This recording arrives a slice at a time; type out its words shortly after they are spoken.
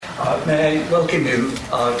May I welcome you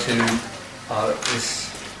to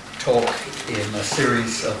this talk in a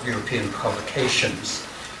series of European provocations,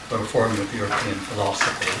 the reform of European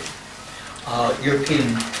philosophy.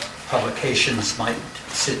 European provocations might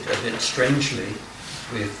sit a bit strangely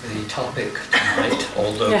with the topic tonight,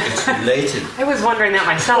 although it's related. I was wondering that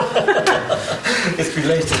myself. It's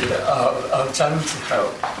related. Zhang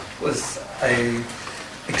Zhihao was an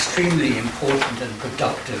extremely important and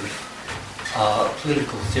productive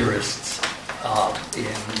political theorists in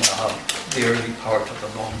the early part of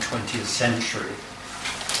the long 20th century.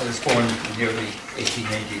 I was born in the early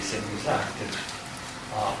 1880s and was active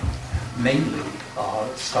mainly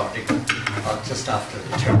starting just after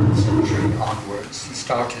the turn of the century onwards. He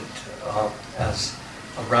started as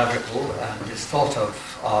a radical and is thought of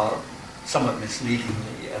somewhat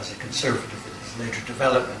misleadingly as a conservative in his later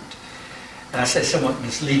development. And I say somewhat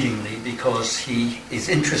misleadingly because he is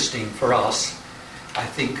interesting for us, I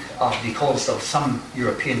think, because of some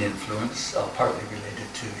European influence, partly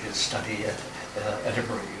related to his study at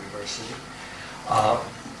Edinburgh University,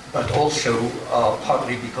 but also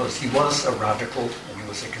partly because he was a radical and he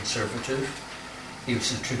was a conservative. He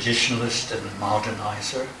was a traditionalist and a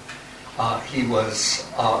modernizer. He was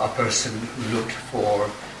a person who looked for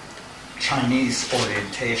Chinese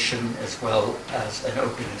orientation as well as an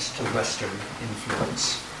openness to Western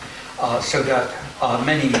influence. So that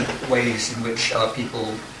many ways in which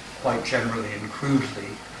people quite generally and crudely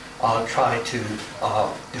try to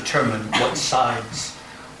determine what sides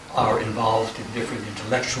are involved in different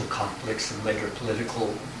intellectual conflicts and later political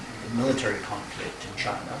and military conflict in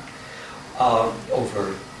China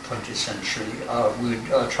over 20th century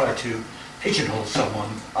would try to pigeonhole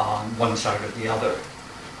someone on one side or the other.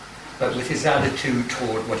 But with his attitude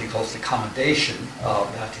toward what he calls accommodation,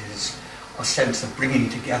 that is a sense of bringing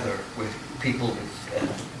together with people,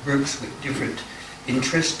 with groups with different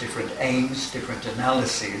interests, different aims, different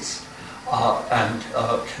analyses, and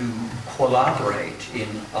to collaborate in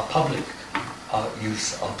a public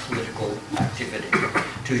use of political activity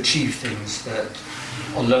to achieve things that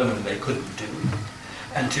alone they couldn't do,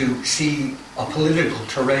 and to see a political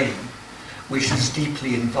terrain which is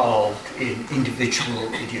deeply involved in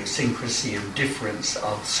individual idiosyncrasy and difference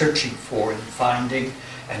of searching for and finding,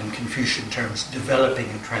 and in Confucian terms, developing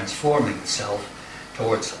and transforming itself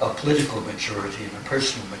towards a political maturity and a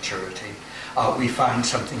personal maturity. We find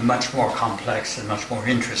something much more complex and much more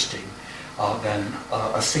interesting than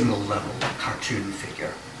a single-level cartoon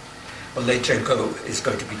figure. Well, Lei Zhenkou is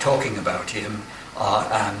going to be talking about him,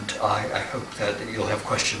 and I hope that you'll have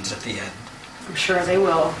questions at the end. I'm sure they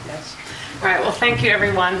will, yes. All right, well, thank you,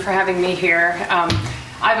 everyone, for having me here.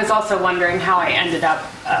 I was also wondering how I ended up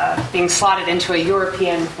being slotted into a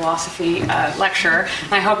European philosophy lecture,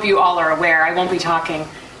 and I hope you all are aware I won't be talking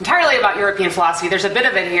entirely about European philosophy. There's a bit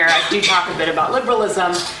of it here. I do talk a bit about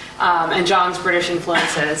liberalism and Zhang's British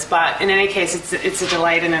influences, but in any case, it's a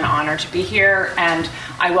delight and an honor to be here, and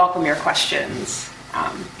I welcome your questions.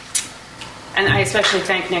 And I especially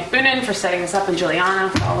thank Nick Boonen for setting this up, and Juliana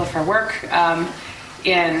for all of her work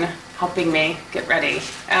in helping me get ready.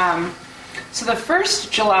 So the 1st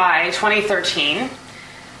July 2013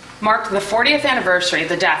 marked the 40th anniversary of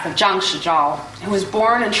the death of Zhang Shizhao, who was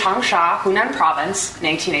born in Changsha, Hunan Province in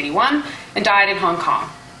 1881 and died in Hong Kong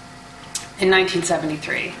in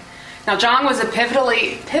 1973. Now, Zhang was a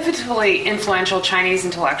pivotally influential Chinese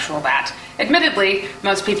intellectual that, admittedly,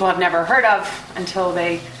 most people have never heard of until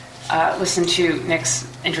they listen to Nick's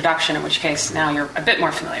introduction, in which case now you're a bit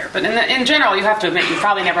more familiar. But in general, you have to admit you've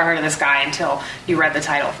probably never heard of this guy until you read the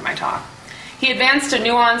title for my talk. He advanced a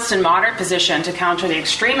nuanced and moderate position to counter the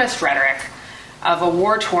extremist rhetoric of a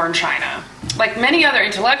war-torn China. Like many other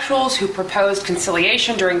intellectuals who proposed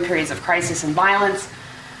conciliation during periods of crisis and violence,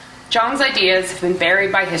 Zhang's ideas have been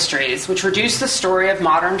buried by histories which reduce the story of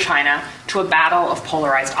modern China to a battle of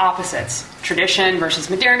polarized opposites: tradition versus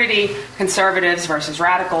modernity, conservatives versus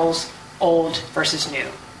radicals, old versus new.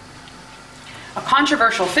 A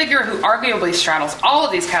controversial figure who arguably straddles all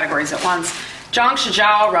of these categories at once, Zhang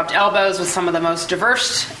Shizhao rubbed elbows with some of the most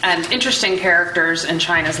diverse and interesting characters in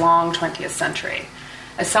China's long 20th century.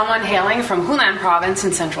 As someone hailing from Hunan Province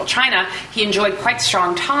in central China, he enjoyed quite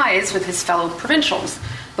strong ties with his fellow provincials,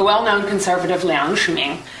 the well-known conservative Liang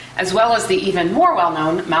Shiming, as well as the even more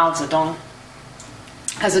well-known Mao Zedong.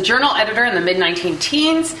 As a journal editor in the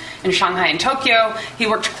mid-19-teens in Shanghai and Tokyo, he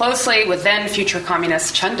worked closely with then-future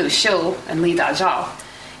communists Chen Duxiu and Li Dazhao,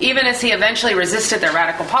 even as he eventually resisted their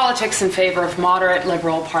radical politics in favor of moderate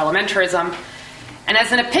liberal parliamentarism. And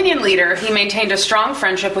as an opinion leader, he maintained a strong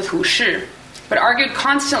friendship with Hu Shi, but argued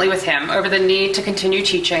constantly with him over the need to continue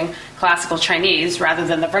teaching classical Chinese rather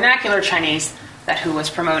than the vernacular Chinese that Hu was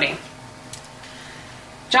promoting.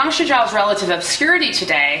 Zhang Shizhao's relative obscurity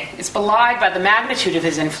today is belied by the magnitude of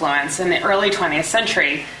his influence in the early 20th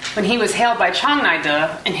century, when he was hailed by Chiang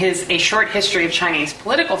Nai-de in his A Short History of Chinese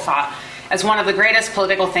Political Thought as one of the greatest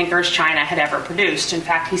political thinkers China had ever produced. In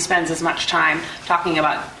fact, he spends as much time talking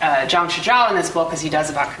about Zhang Shizhao in this book as he does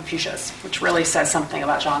about Confucius, which really says something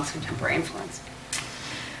about Zhang's contemporary influence.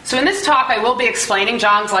 So in this talk, I will be explaining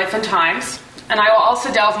Zhang's life and times, and I will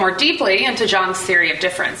also delve more deeply into Zhang's theory of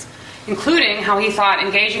difference, including how he thought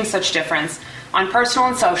engaging such difference on personal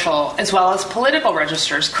and social, as well as political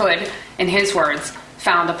registers, could, in his words,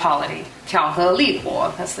 found a polity. 调和立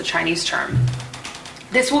国, that's the Chinese term.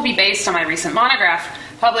 This will be based on my recent monograph,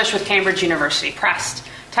 published with Cambridge University Press,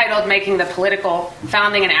 titled Making the Political,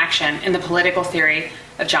 Founding and Action in the Political Theory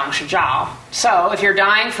of Zhang Shizhao. So, if you're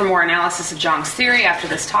dying for more analysis of Zhang's theory after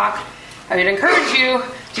this talk, I would encourage you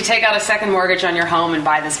to take out a second mortgage on your home and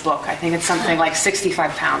buy this book. I think it's something like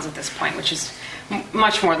 £65 at this point, which is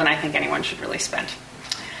much more than I think anyone should really spend.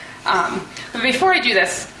 But before I do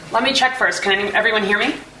this, let me check first. Can everyone hear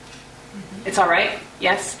me? It's all right?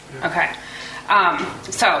 Yes? Okay.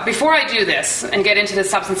 So before I do this and get into the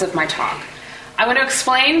substance of my talk, I want to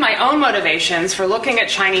explain my own motivations for looking at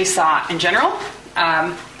Chinese thought in general,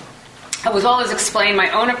 as well as explain my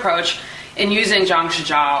own approach in using Zhang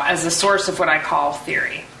Shizhao as the source of what I call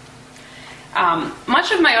theory.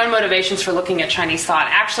 Much of my own motivations for looking at Chinese thought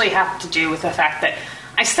actually have to do with the fact that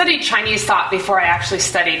I studied Chinese thought before I actually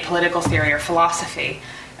studied political theory or philosophy.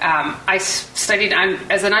 As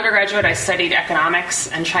an undergraduate, I studied economics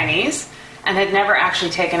and Chinese, and had never actually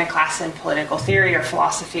taken a class in political theory or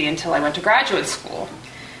philosophy until I went to graduate school.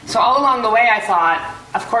 So all along the way I thought,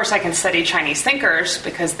 of course I can study Chinese thinkers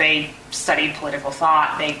because they study political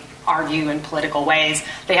thought, they argue in political ways,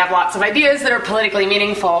 they have lots of ideas that are politically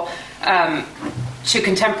meaningful to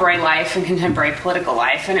contemporary life and contemporary political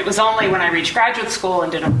life. And it was only when I reached graduate school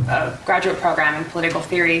and did a graduate program in political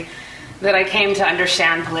theory that I came to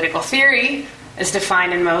understand political theory as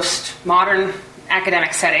defined in most modern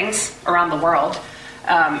academic settings around the world,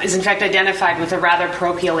 is in fact identified with a rather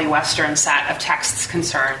parochially Western set of texts,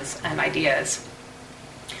 concerns, and ideas.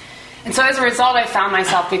 And so as a result, I found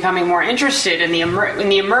myself becoming more interested in the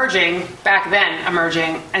emerging, back then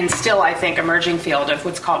emerging, and still I think emerging field of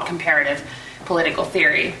what's called comparative political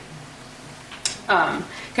theory.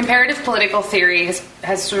 Comparative political theory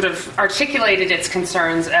has sort of articulated its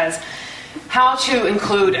concerns as how to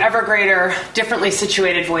include ever greater differently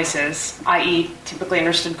situated voices, i.e. typically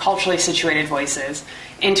understood culturally situated voices,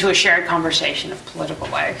 into a shared conversation of political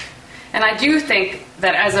life. And I do think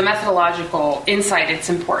that as a methodological insight, it's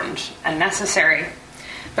important and necessary.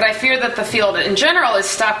 But I fear that the field in general is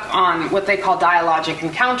stuck on what they call dialogic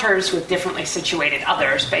encounters with differently situated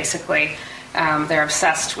others, basically. They're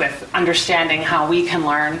obsessed with understanding how we can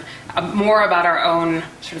learn more about our own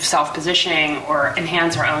sort of self-positioning or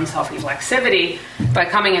enhance our own self-reflexivity by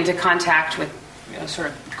coming into contact with sort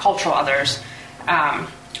of cultural others,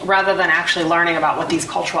 rather than actually learning about what these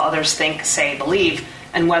cultural others think, say, believe,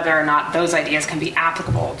 and whether or not those ideas can be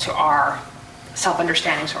applicable to our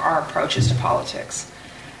self-understandings or our approaches to politics.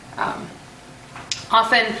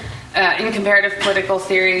 Often, in comparative political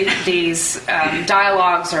theory, these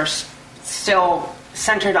dialogues are still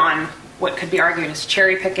centered on what could be argued as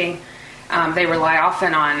cherry picking. They rely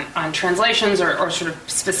often on translations or sort of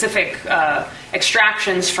specific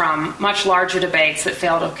extractions from much larger debates that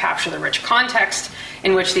fail to capture the rich context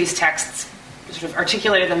in which these texts sort of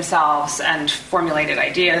articulated themselves and formulated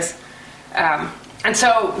ideas. And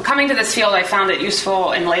so coming to this field, I found it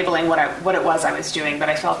useful in labeling what it was I was doing, but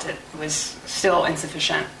I felt it was still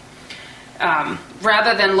insufficient.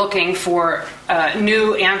 Rather than looking for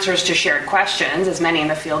new answers to shared questions, as many in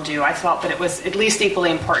the field do, I felt that it was at least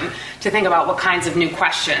equally important to think about what kinds of new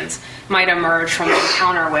questions might emerge from the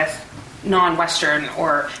encounter with non-Western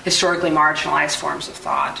or historically marginalized forms of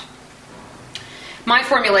thought. My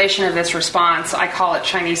formulation of this response, I call it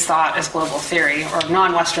Chinese thought as global theory, or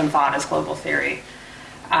non-Western thought as global theory,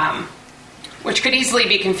 which could easily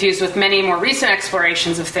be confused with many more recent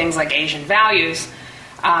explorations of things like Asian values,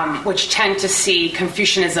 which tend to see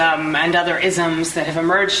Confucianism and other isms that have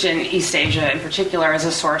emerged in East Asia in particular as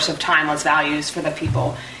a source of timeless values for the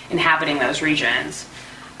people inhabiting those regions.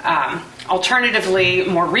 Alternatively,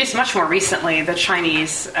 much more recently, the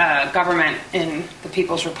Chinese government in the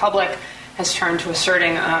People's Republic has turned to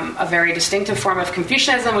asserting a very distinctive form of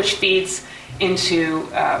Confucianism, which feeds into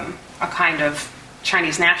a kind of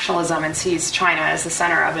Chinese nationalism and sees China as the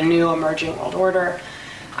center of a new emerging world order.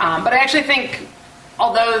 But I actually think,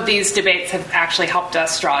 although these debates have actually helped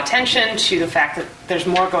us draw attention to the fact that there's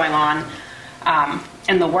more going on,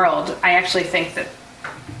 in the world, I actually think that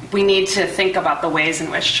we need to think about the ways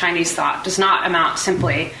in which Chinese thought does not amount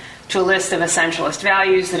simply to a list of essentialist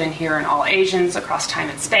values that inhere in all Asians across time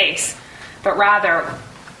and space, but rather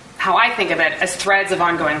how I think of it as threads of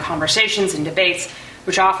ongoing conversations and debates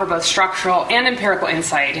which offer both structural and empirical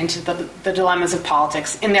insight into the dilemmas of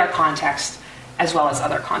politics in their context as well as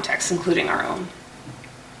other contexts, including our own.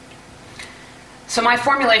 So my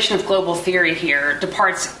formulation of global theory here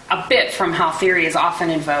departs a bit from how theory is often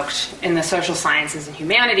invoked in the social sciences and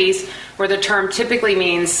humanities, where the term typically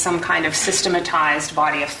means some kind of systematized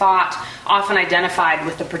body of thought, often identified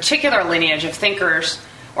with the particular lineage of thinkers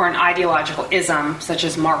or an ideological ism, such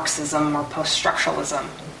as Marxism or post-structuralism.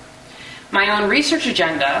 My own research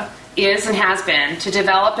agenda is and has been to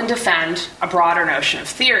develop and defend a broader notion of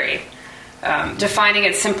theory, defining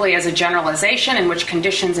it simply as a generalization in which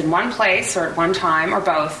conditions in one place or at one time or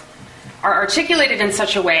both are articulated in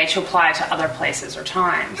such a way to apply to other places or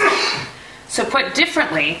times. So put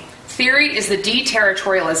differently, theory is the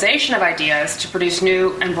deterritorialization of ideas to produce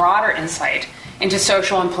new and broader insight into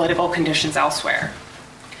social and political conditions elsewhere.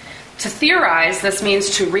 To theorize, this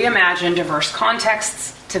means to reimagine diverse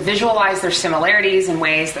contexts, to visualize their similarities in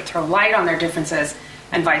ways that throw light on their differences,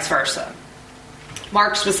 and vice versa.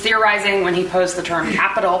 Marx was theorizing when he posed the term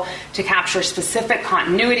capital to capture specific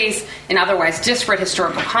continuities in otherwise disparate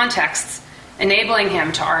historical contexts, enabling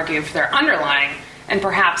him to argue for their underlying and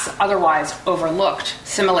perhaps otherwise overlooked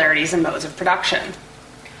similarities in modes of production.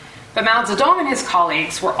 But Mao Zedong and his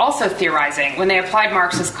colleagues were also theorizing when they applied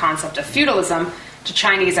Marx's concept of feudalism to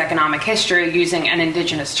Chinese economic history using an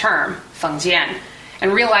indigenous term, fengjian,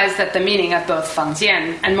 and realized that the meaning of both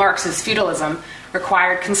fengjian and Marx's feudalism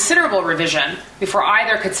required considerable revision before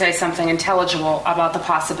either could say something intelligible about the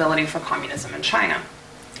possibility for communism in China.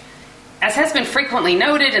 As has been frequently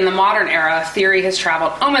noted, in the modern era, theory has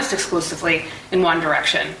traveled almost exclusively in one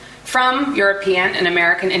direction, from European and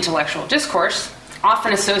American intellectual discourse,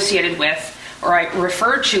 often associated with, or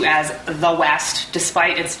referred to as the West,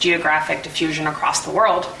 despite its geographic diffusion across the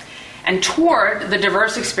world, and toward the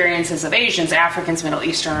diverse experiences of Asians, Africans, Middle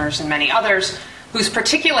Easterners, and many others, whose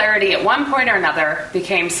particularity at one point or another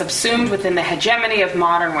became subsumed within the hegemony of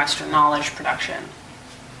modern Western knowledge production.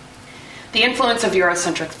 The influence of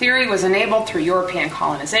Eurocentric theory was enabled through European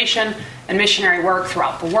colonization and missionary work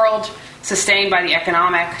throughout the world, sustained by the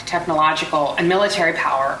economic, technological, and military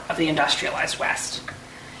power of the industrialized West.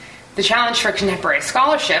 The challenge for contemporary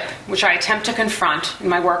scholarship, which I attempt to confront in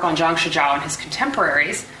my work on Zhang Shijiao and his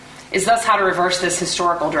contemporaries, is thus how to reverse this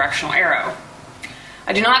historical directional arrow.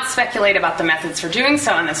 I do not speculate about the methods for doing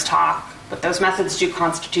so in this talk, but those methods do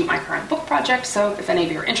constitute my current book project, so if any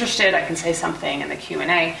of you are interested, I can say something in the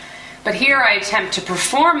Q&A. But here I attempt to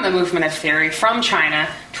perform the movement of theory from China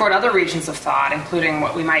toward other regions of thought, including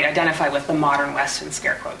what we might identify with the modern West in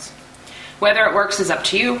scare quotes. Whether it works is up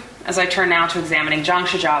to you, as I turn now to examining Zhang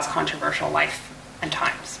Shijiao's controversial life and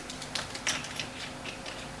times.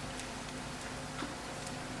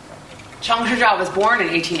 Zhang Shijiao was born in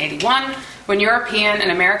 1881, when European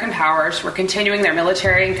and American powers were continuing their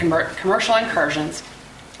military and commercial incursions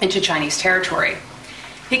into Chinese territory.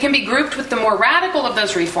 He can be grouped with the more radical of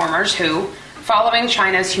those reformers who, following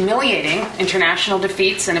China's humiliating international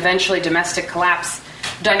defeats and eventually dynastic collapse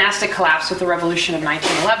with the revolution of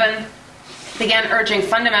 1911, began urging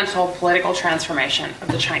fundamental political transformation of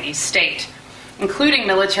the Chinese state, including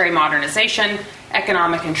military modernization,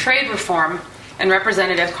 economic and trade reform, and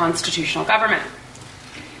representative constitutional government.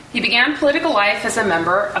 He began political life as a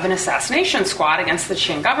member of an assassination squad against the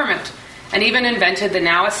Qing government, and even invented the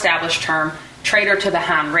now established term traitor to the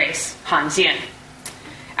Han race, Hanjian.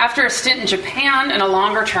 After a stint in Japan and a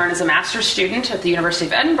longer term as a master's student at the University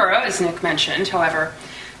of Edinburgh, as Nick mentioned, however,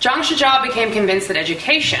 Zhang Shijiao became convinced that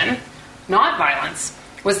education, not violence,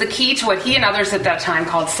 was the key to what he and others at that time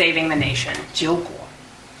called saving the nation, 救国.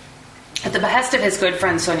 At the behest of his good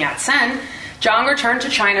friend Sun Yat-sen, Zhang returned to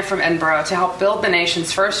China from Edinburgh to help build the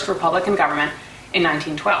nation's first Republican government in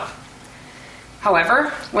 1912. However,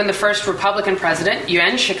 when the first Republican president,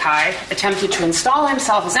 Yuan Shikai, attempted to install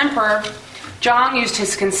himself as emperor, Zhang used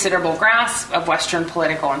his considerable grasp of Western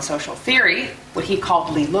political and social theory, what he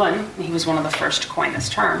called Li Lun, and he was one of the first to coin this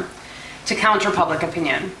term, to counter public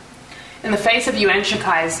opinion. In the face of Yuan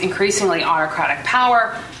Shikai's increasingly autocratic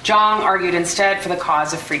power, Zhang argued instead for the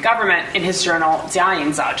cause of free government in his journal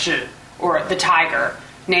Jiayin Zazhi, or The Tiger,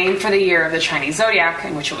 named for the year of the Chinese zodiac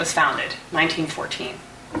in which it was founded, 1914.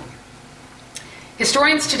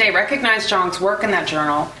 Historians today recognize Zhang's work in that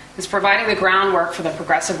journal as providing the groundwork for the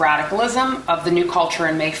progressive radicalism of the New Culture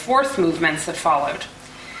and May 4th movements that followed.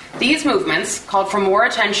 These movements called for more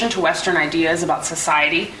attention to Western ideas about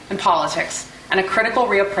society and politics, and a critical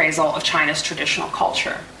reappraisal of China's traditional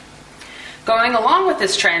culture. Going along with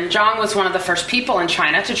this trend, Zhang was one of the first people in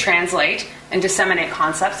China to translate and disseminate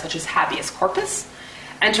concepts such as habeas corpus,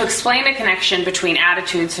 and to explain a connection between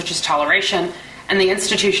attitudes such as toleration and the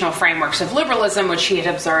institutional frameworks of liberalism which he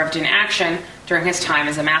had observed in action during his time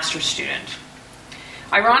as a master's student.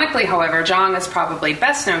 Ironically, however, Zhang is probably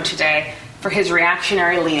best known today for his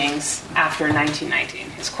reactionary leanings after 1919,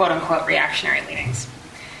 his quote-unquote reactionary leanings.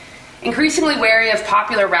 Increasingly wary of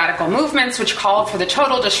popular radical movements which called for the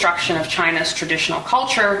total destruction of China's traditional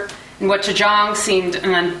culture, in what to Zhang seemed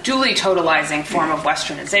an unduly totalizing form of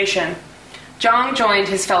westernization, Zhang joined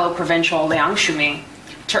his fellow provincial Liang Shumi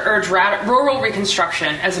to urge rural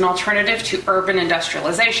reconstruction as an alternative to urban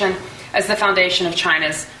industrialization as the foundation of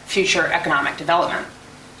China's future economic development.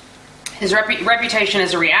 His reputation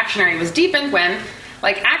as a reactionary was deepened when,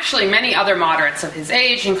 like actually many other moderates of his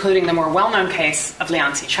age, including the more well-known case of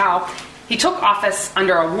Liang Qichao, he took office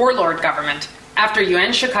under a warlord government after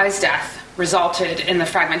Yuan Shikai's death resulted in the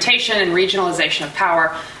fragmentation and regionalization of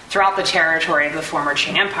power throughout the territory of the former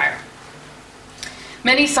Qing Empire.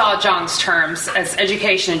 Many saw Zhang's terms as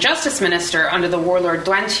education and justice minister under the warlord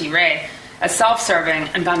Duan Qirui as self-serving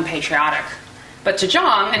and unpatriotic. But to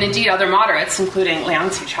Zhang, and indeed other moderates, including Liang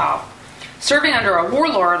Qichao, serving under a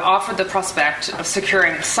warlord offered the prospect of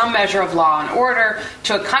securing some measure of law and order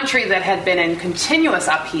to a country that had been in continuous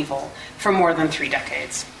upheaval for more than 3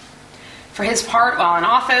 decades. For his part, while in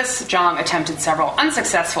office, Zhang attempted several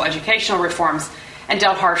unsuccessful educational reforms and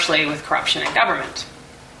dealt harshly with corruption in government.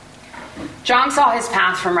 Zhang saw his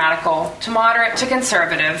path from radical to moderate to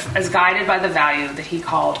conservative as guided by the value that he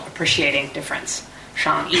called appreciating difference,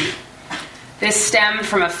 shangyi. This stemmed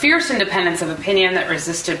from a fierce independence of opinion that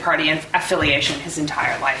resisted party affiliation his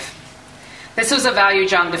entire life. This was a value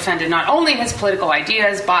Zhang defended not only his political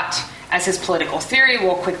ideas, but, as his political theory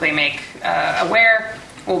will quickly make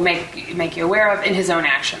you aware of, in his own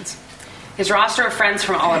actions. His roster of friends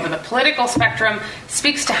from all over the political spectrum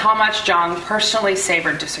speaks to how much Zhang personally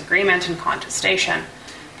savored disagreement and contestation,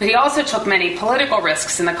 but he also took many political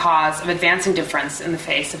risks in the cause of advancing difference in the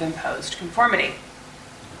face of imposed conformity.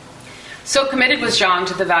 So committed was Zhang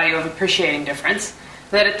to the value of appreciating difference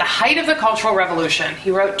that at the height of the Cultural Revolution,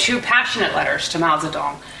 he wrote 2 passionate letters to Mao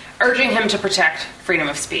Zedong, urging him to protect freedom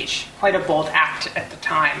of speech. Quite a bold act at the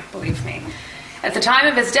time, believe me. At the time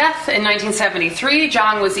of his death in 1973,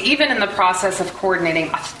 Zhang was even in the process of coordinating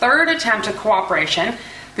a 3rd attempt at cooperation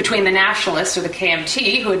between the nationalists, or the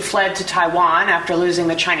KMT, who had fled to Taiwan after losing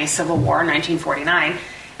the Chinese Civil War in 1949,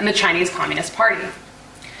 and the Chinese Communist Party.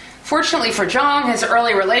 Fortunately for Zhang, his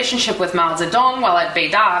early relationship with Mao Zedong while at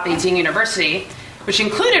Beida, Beijing University, which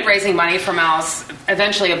included raising money for Mao's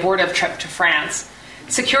eventually abortive trip to France,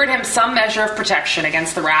 secured him some measure of protection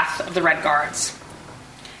against the wrath of the Red Guards.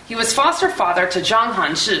 He was foster father to Zhang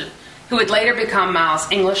Hanzhi, who would later become Mao's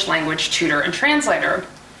English language tutor and translator.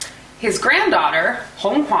 His granddaughter,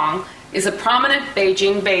 Hong Huang, is a prominent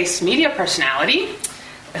Beijing-based media personality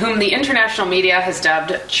whom the international media has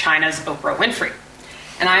dubbed China's Oprah Winfrey.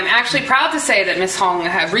 And I'm actually proud to say that Ms. Hong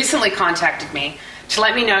have recently contacted me to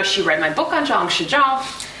let me know she read my book on Zhang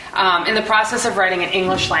Shizhao in the process of writing an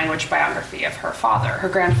English language biography of her father, her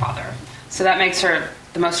grandfather. So that makes her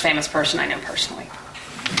the most famous person I know personally.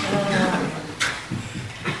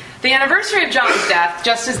 The anniversary of Zhang's death,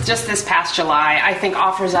 just this past July, I think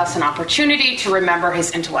offers us an opportunity to remember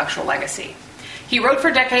his intellectual legacy. He wrote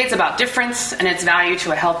for decades about difference and its value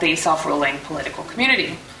to a healthy, self-ruling political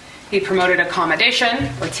community. He promoted accommodation,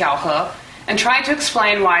 or tiaohe, and tried to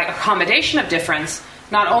explain why accommodation of difference,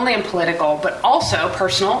 not only in political but also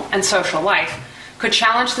personal and social life, could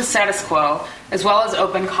challenge the status quo as well as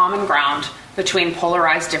open common ground between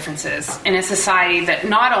polarized differences in a society that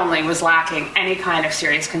not only was lacking any kind of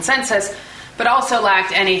serious consensus, but also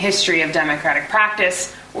lacked any history of democratic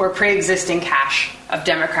practice or pre-existing cache of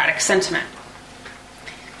democratic sentiment.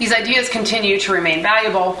 These ideas continue to remain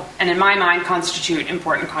valuable and, in my mind, constitute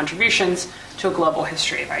important contributions to a global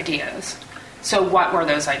history of ideas. So what were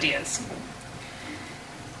those ideas?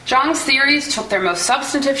 Zhang's theories took their most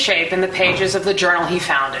substantive shape in the pages of the journal he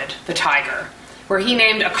founded, The Tiger, where he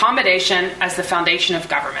named accommodation as the foundation of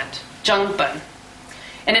government, Zhengben.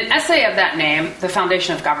 In an essay of that name, The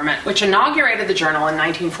Foundation of Government, which inaugurated the journal in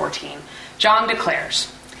 1914, Zhang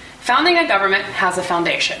declares, "Founding a government has a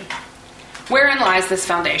foundation. Wherein lies this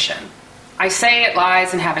foundation? I say it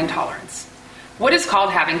lies in having tolerance. What is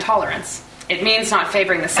called having tolerance? It means not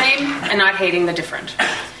favoring the same and not hating the different."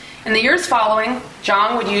 In the years following,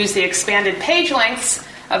 Zhang would use the expanded page lengths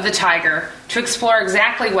of The Tiger to explore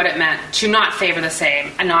exactly what it meant to not favor the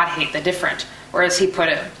same and not hate the different, or as he put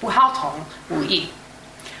it, 不好同无异.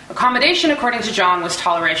 Accommodation, according to Zhang, was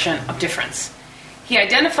toleration of difference. He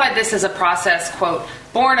identified this as a process, quote,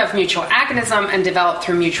 born of mutual agonism and developed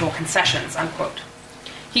through mutual concessions, unquote.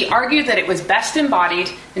 He argued that it was best embodied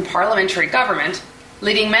in parliamentary government,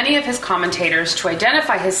 leading many of his commentators to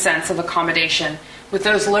identify his sense of accommodation with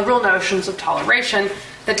those liberal notions of toleration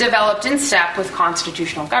that developed in step with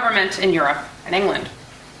constitutional government in Europe and England.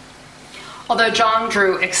 Although Zhang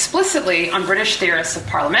drew explicitly on British theorists of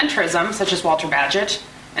parliamentarism, such as Walter Bagehot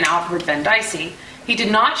and Alfred Venn Dicey, he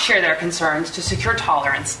did not share their concerns to secure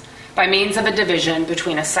tolerance by means of a division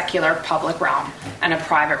between a secular public realm and a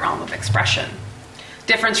private realm of expression.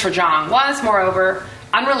 Difference for Zhang was, moreover,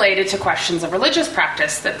 unrelated to questions of religious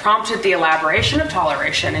practice that prompted the elaboration of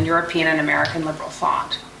toleration in European and American liberal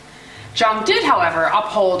thought. Zhang did, however,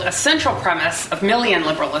 uphold a central premise of Millian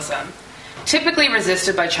liberalism, typically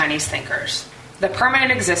resisted by Chinese thinkers, the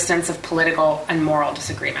permanent existence of political and moral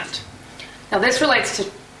disagreement. Now, this relates to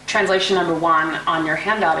translation number 1 on your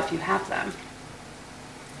handout, if you have them.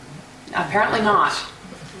 Apparently not.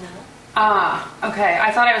 No. Okay.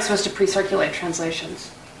 I thought I was supposed to pre-circulate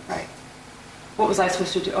translations. Right. What was I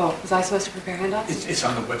supposed to do? Oh, was I supposed to prepare handouts? It's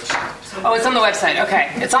on the website. Oh, it's on the website.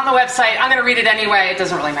 Okay. It's on the website. I'm going to read it anyway. It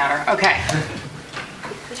doesn't really matter. Okay.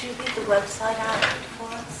 Could you read the website out for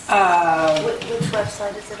us? Which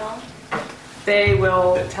website is it on? They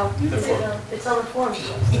will tell you. It's on the form.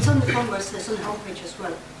 It's on the converse, it's on the homepage as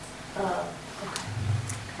well. Okay.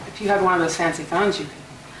 If you have one of those fancy phones, you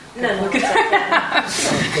can. No.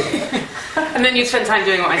 And then you spend time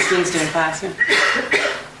doing what my students do in class. Yeah.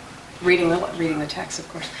 Reading the text, of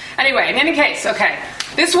course. Anyway, in any case, okay.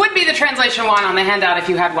 This would be the translation 1 on the handout if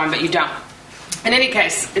you had one, but you don't. In any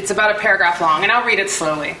case, it's about a paragraph long, and I'll read it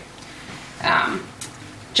slowly.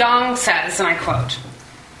 Zhang says, and I quote,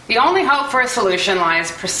 "The only hope for a solution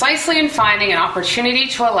lies precisely in finding an opportunity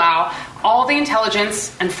to allow all the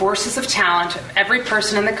intelligence and forces of talent of every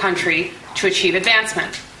person in the country to achieve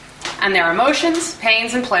advancement, and their emotions,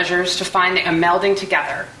 pains, and pleasures to find a melding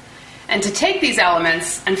together, and to take these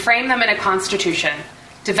elements and frame them in a constitution,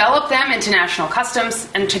 develop them into national customs,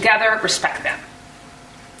 and together respect them.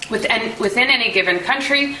 Within any given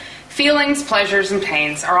country, feelings, pleasures, and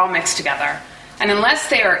pains are all mixed together, and unless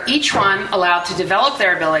they are each one allowed to develop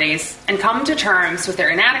their abilities and come to terms with their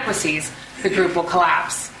inadequacies, the group will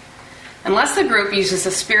collapse. Unless the group uses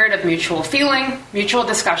a spirit of mutual feeling, mutual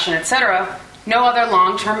discussion, etc., no other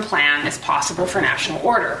long-term plan is possible for national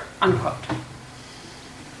order," unquote.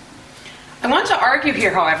 I want to argue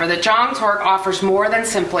here, however, that Zhang's work offers more than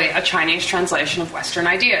simply a Chinese translation of Western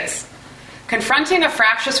ideas. Confronting a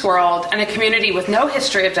fractious world and a community with no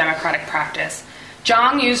history of democratic practice,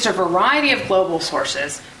 Zhang used a variety of global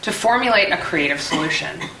sources to formulate a creative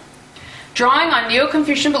solution. Drawing on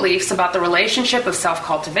Neo-Confucian beliefs about the relationship of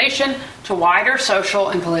self-cultivation to wider social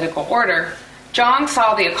and political order, Zhang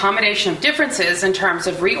saw the accommodation of differences in terms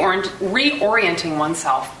of reorienting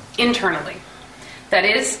oneself internally. That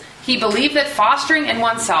is, he believed that fostering in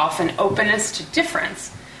oneself an openness to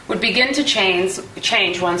difference would begin to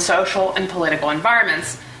change one's social and political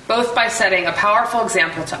environments, both by setting a powerful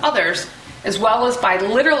example to others, as well as by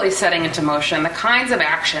literally setting into motion the kinds of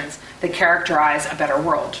actions that characterize a better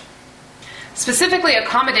world. Specifically,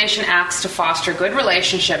 accommodation acts to foster good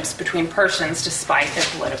relationships between persons despite their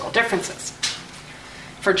political differences.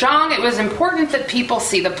 For Zhang, it was important that people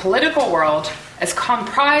see the political world as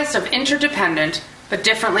comprised of interdependent but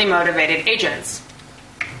differently motivated agents.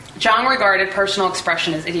 Zhang regarded personal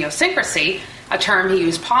expression as idiosyncrasy, a term he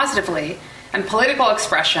used positively, and political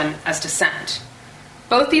expression as dissent.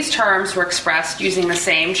 Both these terms were expressed using the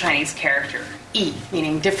same Chinese character, yi,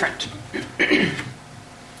 meaning different.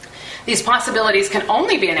 These possibilities can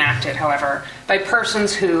only be enacted, however, by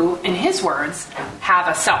persons who, in his words, have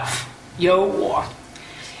a self, 有我.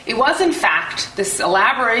 It was, in fact, this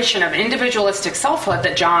elaboration of individualistic selfhood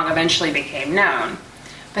that Zhang eventually became known.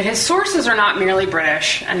 But his sources are not merely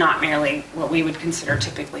British and not merely what we would consider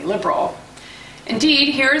typically liberal.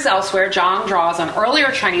 Indeed, here as elsewhere, Zhang draws on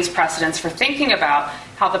earlier Chinese precedents for thinking about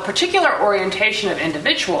how the particular orientation of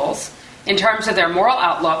individuals, in terms of their moral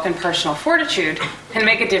outlook and personal fortitude, can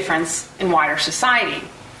make a difference in wider society.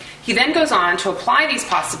 He then goes on to apply these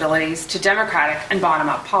possibilities to democratic and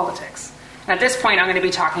bottom-up politics. And at this point, I'm going to be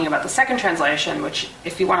talking about the second translation, which,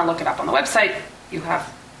 if you want to look it up on the website, you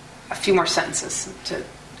have a few more sentences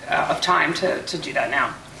of time to do that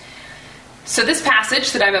now. So this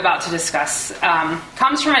passage that I'm about to discuss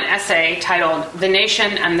comes from an essay titled "The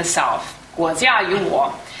Nation and the Self," 国家与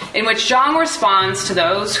我, in which Zhang responds to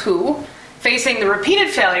those who, facing the repeated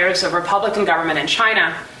failures of Republican government in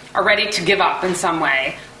China, are ready to give up in some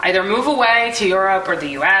way, either move away to Europe or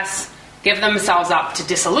the US, give themselves up to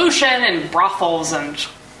dissolution in brothels and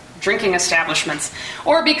drinking establishments,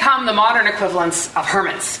 or become the modern equivalents of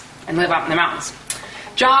hermits and live up in the mountains.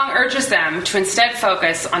 Zhang urges them to instead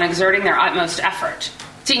focus on exerting their utmost effort.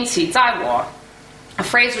 尽其在我, a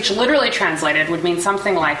phrase which literally translated would mean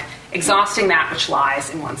something like exhausting that which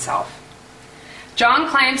lies in oneself. Zhang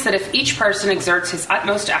claims that if each person exerts his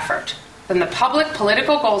utmost effort, then the public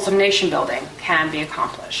political goals of nation building can be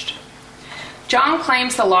accomplished. Zhang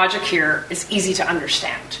claims the logic here is easy to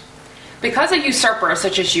understand. Because a usurper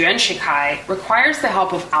such as Yuan Shikai requires the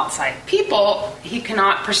help of outside people, he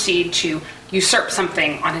cannot proceed to usurp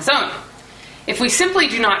something on his own. If we simply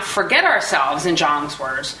do not forget ourselves, in Zhang's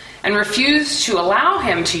words, and refuse to allow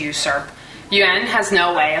him to usurp, Yuan has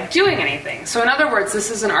no way of doing anything. So in other words,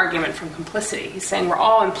 this is an argument from complicity. He's saying we're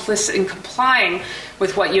all implicit in complying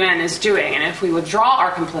with what Yuan is doing, and if we withdraw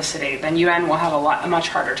our complicity, then Yuan will have a much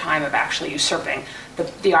harder time of actually usurping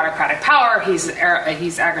the autocratic power he's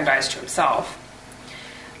aggrandized to himself.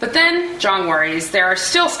 But then, Zhang worries, there are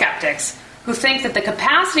still skeptics who think that the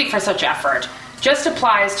capacity for such effort just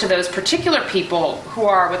applies to those particular people who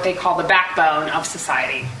are what they call the backbone of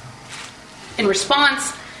society. In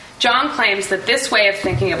response, Zhang claims that this way of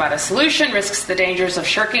thinking about a solution risks the dangers of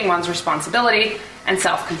shirking one's responsibility and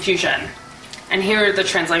self-confusion. And here the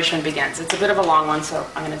translation begins. It's a bit of a long one, so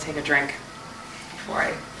I'm going to take a drink before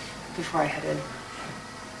I head in.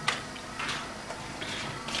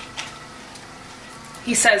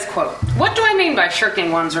 He says, quote, "What do I mean by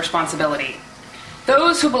shirking one's responsibility?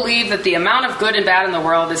 Those who believe that the amount of good and bad in the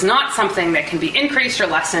world is not something that can be increased or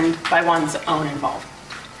lessened by one's own involvement.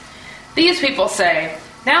 These people say,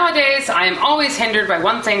 nowadays I am always hindered by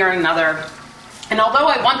one thing or another, and although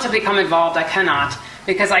I want to become involved, I cannot,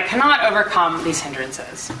 because I cannot overcome these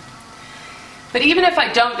hindrances. But even if I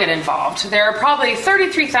don't get involved, there are probably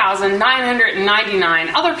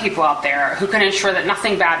 33,999 other people out there who can ensure that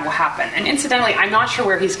nothing bad will happen." And incidentally, I'm not sure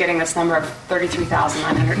where he's getting this number of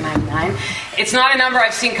 33,999. It's not a number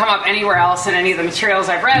I've seen come up anywhere else in any of the materials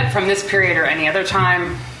I've read from this period or any other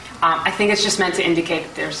time. I think it's just meant to indicate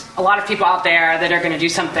that there's a lot of people out there that are going to do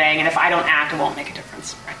something, and if I don't act, it won't make a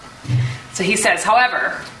difference. Right? So he says,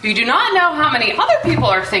 however, you do not know how many other people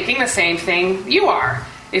are thinking the same thing you are.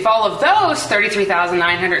 If all of those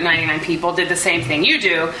 33,999 people did the same thing you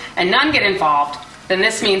do, and none get involved, then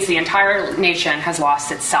this means the entire nation has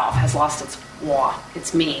lost itself, has lost its wa,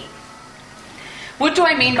 its me. What do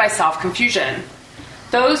I mean by self-confusion?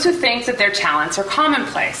 Those who think that their talents are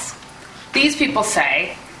commonplace. These people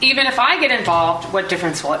say, even if I get involved, what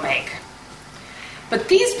difference will it make? But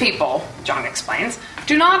these people, Zhang explains,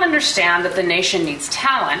 do not understand that the nation needs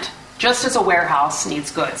talent, just as a warehouse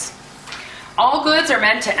needs goods. All goods are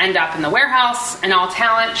meant to end up in the warehouse, and all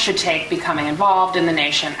talent should take becoming involved in the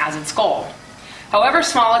nation as its goal. However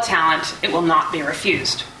small a talent, it will not be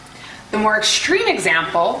refused. The more extreme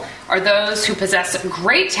example are those who possess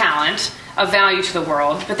great talent of value to the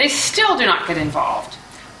world, but they still do not get involved.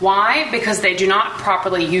 Why? Because they do not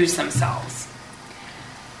properly use themselves.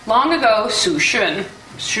 Long ago, Su Shun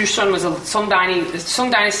was a Song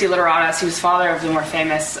Dynasty literatus. He was father of the more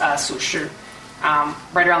famous Su Shi.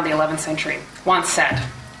 Right around the 11th century, once said,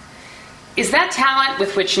 "Is that talent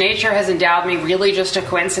with which nature has endowed me really just a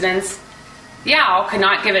coincidence? Yao could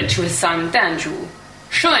not give it to his son Danzhu.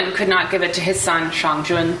 Shun could not give it to his son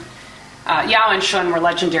Shangjun." Yao and Shun were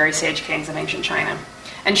legendary sage kings of ancient China.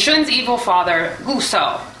 And Shun's evil father, Gu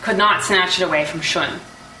So, could not snatch it away from Shun.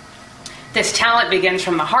 This talent begins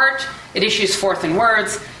from the heart, it issues forth in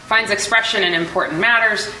words, finds expression in important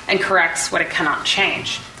matters, and corrects what it cannot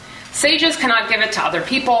change. Sages cannot give it to other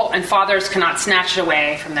people, and fathers cannot snatch it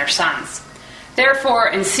away from their sons. Therefore,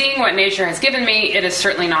 in seeing what nature has given me, it is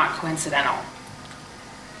certainly not coincidental.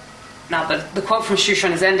 Now, the quote from Xu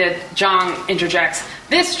Shun is ended. Zhang interjects,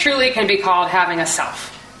 "This truly can be called having a self."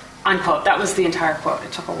 Unquote. That was the entire quote.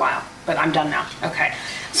 It took a while, but I'm done now. Okay.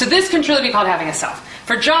 So this can truly be called having a self.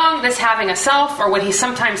 For Zhang, this having a self, or what he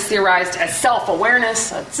sometimes theorized as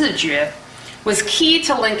self-awareness, 自觉, was key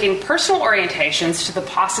to linking personal orientations to the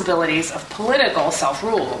possibilities of political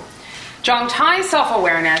self-rule. Zhang ties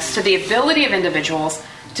self-awareness to the ability of individuals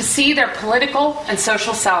to see their political and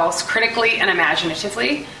social selves critically and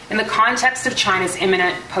imaginatively in the context of China's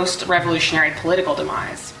imminent post-revolutionary political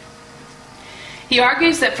demise. He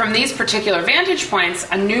argues that from these particular vantage points,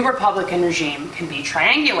 a new Republican regime can be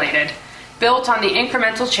triangulated, built on the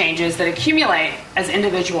incremental changes that accumulate as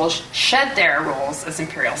individuals shed their roles as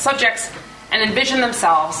imperial subjects and envision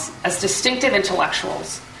themselves as distinctive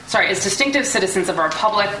citizens of a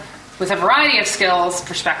republic with a variety of skills,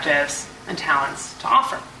 perspectives, and talents to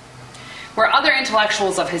offer. Where other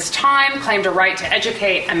intellectuals of his time claimed a right to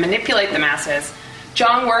educate and manipulate the masses,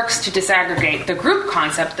 Zhang works to disaggregate the group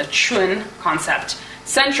concept, the Chun concept,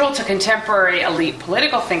 central to contemporary elite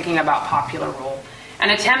political thinking about popular rule, and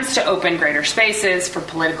attempts to open greater spaces for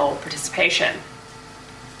political participation.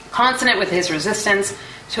 Consonant with his resistance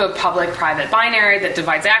to a public-private binary that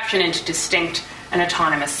divides action into distinct and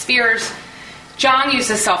autonomous spheres, Zhang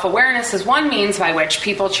uses self-awareness as one means by which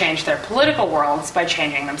people change their political worlds by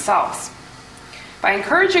changing themselves. By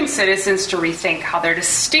encouraging citizens to rethink how their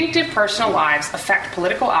distinctive personal lives affect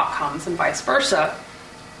political outcomes and vice versa,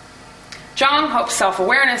 Zhang hopes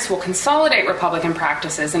self-awareness will consolidate Republican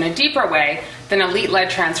practices in a deeper way than elite-led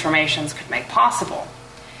transformations could make possible.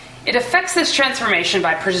 It affects this transformation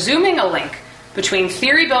by presuming a link between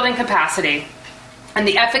theory-building capacity and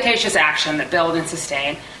the efficacious action that build and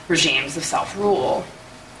sustain regimes of self-rule.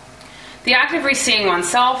 The act of re-seeing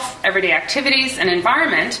oneself, everyday activities, and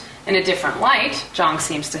environment in a different light, Zhang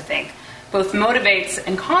seems to think, both motivates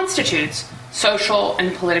and constitutes social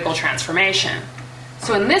and political transformation.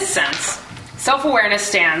 So in this sense, self-awareness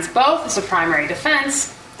stands both as a primary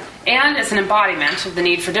defense and as an embodiment of the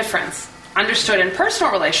need for difference, understood in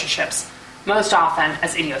personal relationships, most often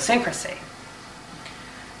as idiosyncrasy.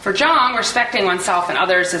 For Zhang, respecting oneself and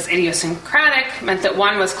others as idiosyncratic meant that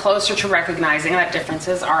one was closer to recognizing that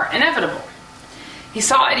differences are inevitable. He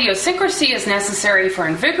saw idiosyncrasy as necessary for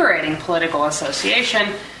invigorating political association,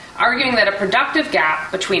 arguing that a productive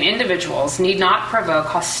gap between individuals need not provoke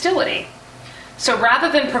hostility. So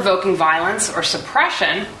rather than provoking violence or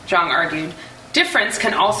suppression, Zhang argued, difference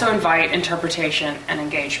can also invite interpretation and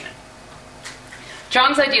engagement.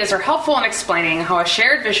 Zhang's ideas are helpful in explaining how a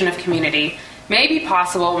shared vision of community may be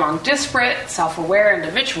possible among disparate, self-aware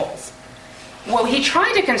individuals. What he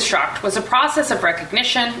tried to construct was a process of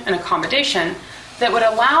recognition and accommodation that would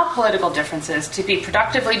allow political differences to be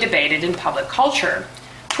productively debated in public culture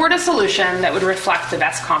toward a solution that would reflect the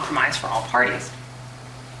best compromise for all parties.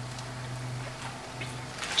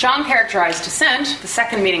 Zhang characterized dissent, the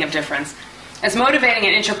second meaning of difference, as motivating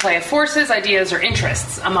an interplay of forces, ideas, or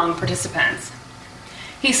interests among participants.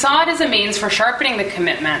 He saw it as a means for sharpening the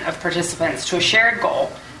commitment of participants to a shared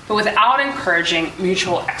goal, but without encouraging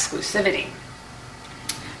mutual exclusivity.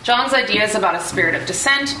 Zhang's ideas about a spirit of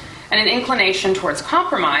dissent and an inclination towards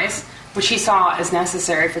compromise, which he saw as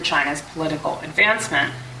necessary for China's political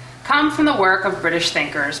advancement, come from the work of British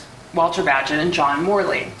thinkers Walter Bagehot and John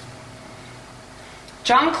Morley.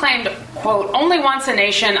 Zhang claimed, quote, only once a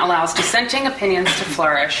nation allows dissenting opinions to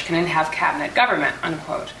flourish can it have cabinet government,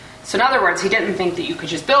 unquote. So in other words, he didn't think that you could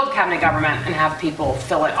just build cabinet government and have people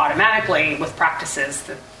fill it automatically with practices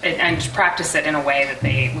and practice it in a way that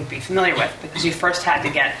they would be familiar with, because you first had to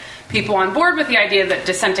get people on board with the idea that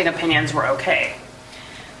dissenting opinions were okay.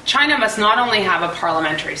 China must not only have a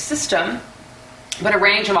parliamentary system, but a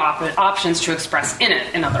range of options to express in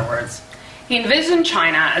it, in other words. He envisioned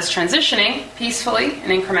China as transitioning peacefully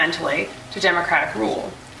and incrementally to democratic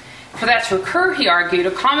rule. For that to occur, he argued,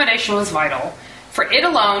 accommodation was vital, for it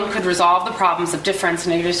alone could resolve the problems of difference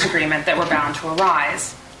and disagreement that were bound to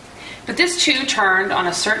arise. But this too turned on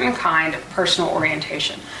a certain kind of personal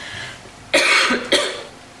orientation.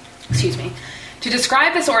 Excuse me. To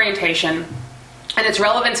describe this orientation and its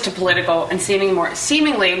relevance to political and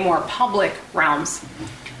seemingly more public realms,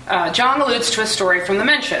 Zhang alludes to a story from the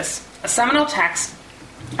Mencius, a seminal text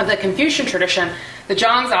of the Confucian tradition that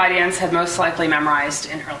Zhang's audience had most likely memorized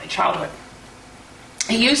in early childhood.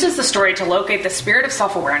 He uses the story to locate the spirit of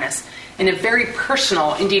self-awareness in a very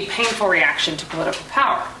personal, indeed painful reaction to political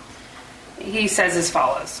power. He says as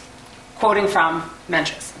follows, quoting from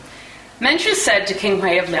Mencius. Mencius said to King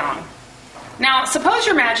Hui of Liang, now, suppose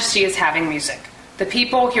your majesty is having music. The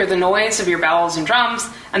people hear the noise of your bells and drums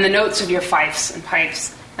and the notes of your fifes and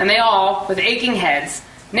pipes, and they all, with aching heads,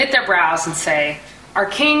 knit their brows and say, our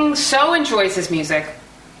king so enjoys his music,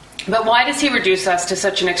 but why does he reduce us to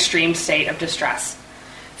such an extreme state of distress?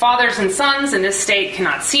 Fathers and sons in this state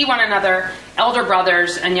cannot see one another. Elder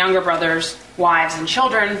brothers and younger brothers, wives and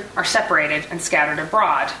children are separated and scattered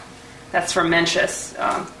abroad. That's from Mencius,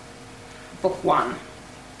 Book 1.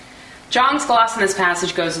 Zhang's gloss in this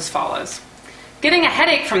passage goes as follows. Getting a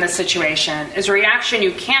headache from this situation is a reaction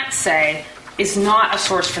you can't say is not a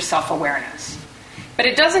source for self-awareness. But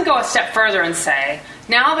it doesn't go a step further and say,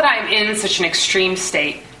 now that I'm in such an extreme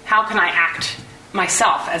state, how can I act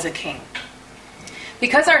myself as a king?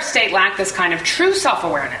 Because our state lacked this kind of true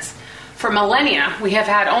self-awareness, for millennia we have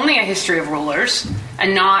had only a history of rulers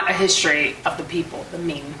and not a history of the people, the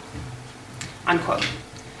mean. Unquote.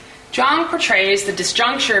 Zhang portrays the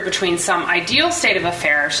disjuncture between some ideal state of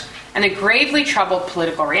affairs and a gravely troubled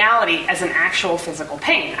political reality as an actual physical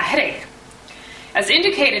pain, a headache. As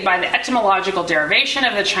indicated by the etymological derivation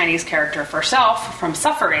of the Chinese character for self from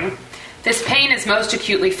suffering, this pain is most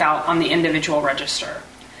acutely felt on the individual register.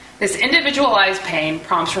 This individualized pain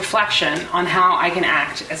prompts reflection on how I can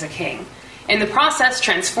act as a king, in the process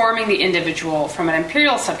transforming the individual from an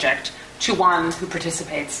imperial subject to one who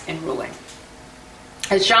participates in ruling.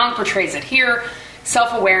 As Zhang portrays it here,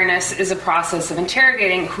 self-awareness is a process of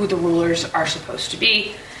interrogating who the rulers are supposed to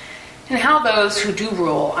be and how those who do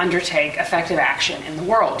rule undertake effective action in the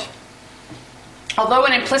world. Although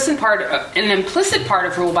an implicit part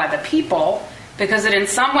of rule by the people, because it in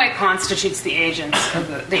some way constitutes the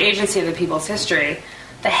agency of the people's history,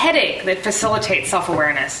 the headache that facilitates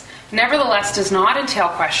self-awareness nevertheless does not entail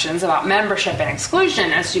questions about membership and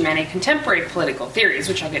exclusion, as do many contemporary political theories,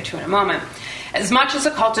 which I'll get to in a moment, as much as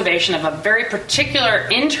a cultivation of a very particular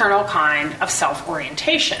internal kind of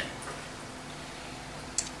self-orientation.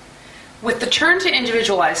 With the turn to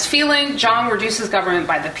individualized feeling, Zhang reduces government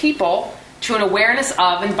by the people to an awareness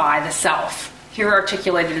of and by the self, here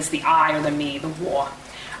articulated as the I or the me, the wo,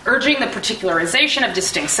 urging the particularization of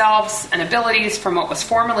distinct selves and abilities from what was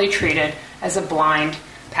formerly treated as a blind,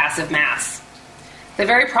 passive mass. The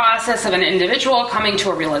very process of an individual coming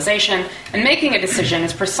to a realization and making a decision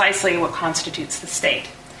is precisely what constitutes the state.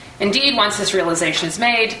 Indeed, once this realization is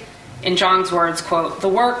made, in Zhang's words, quote, the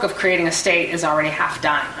work of creating a state is already half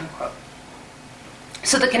done, unquote.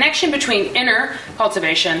 So the connection between inner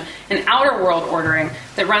cultivation and outer world ordering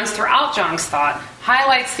that runs throughout Zhang's thought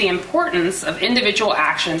highlights the importance of individual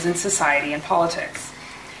actions in society and politics.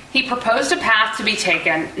 He proposed a path to be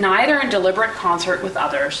taken neither in deliberate concert with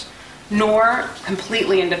others, nor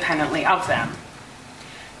completely independently of them.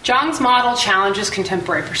 Zhang's model challenges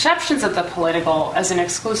contemporary perceptions of the political as an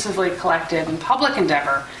exclusively collective and public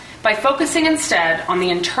endeavor by focusing instead on the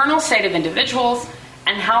internal state of individuals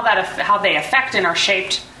and how they affect and are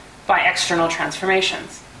shaped by external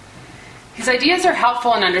transformations. His ideas are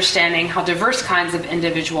helpful in understanding how diverse kinds of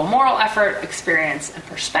individual moral effort, experience, and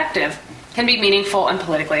perspective can be meaningful and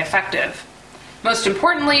politically effective. Most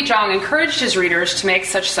importantly, Zhang encouraged his readers to make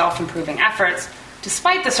such self-improving efforts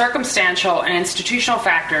despite the circumstantial and institutional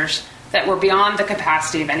factors that were beyond the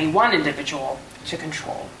capacity of any one individual to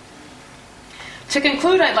control. To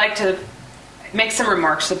conclude, I'd like to make some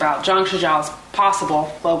remarks about Zhang Shijiao's possible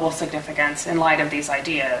global significance in light of these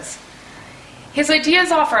ideas. His ideas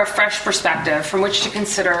offer a fresh perspective from which to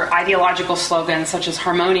consider ideological slogans such as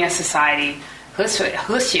harmonious society, 和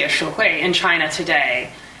谐社会 in China today.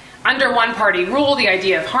 Under one-party rule, the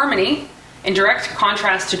idea of harmony, in direct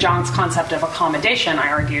contrast to Zhang's concept of accommodation,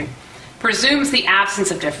 I argue, presumes the absence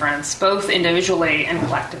of difference, both individually and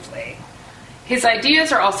collectively. His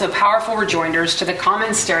ideas are also powerful rejoinders to the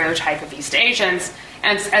common stereotype of East Asians,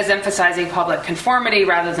 as emphasizing public conformity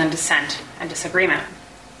rather than dissent and disagreement.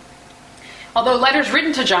 Although letters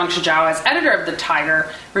written to Zhang Shijiao as editor of The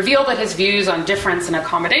Tiger reveal that his views on difference and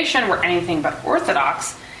accommodation were anything but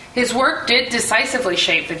orthodox, his work did decisively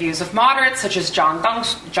shape the views of moderates such as Zhang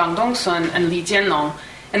Dongsun and Li Jianlong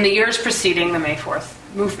in the years preceding the May 4th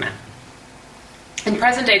movement. In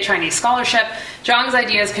present-day Chinese scholarship, Zhang's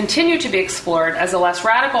ideas continue to be explored as a less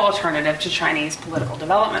radical alternative to Chinese political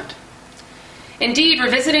development. Indeed,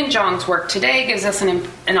 revisiting Zhang's work today gives us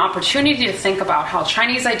an opportunity to think about how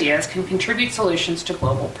Chinese ideas can contribute solutions to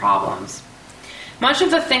global problems. Much of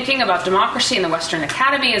the thinking about democracy in the Western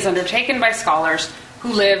Academy is undertaken by scholars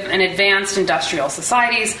who live in advanced industrial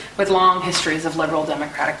societies with long histories of liberal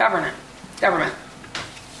democratic government.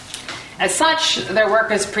 As such, their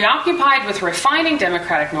work is preoccupied with refining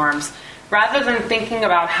democratic norms rather than thinking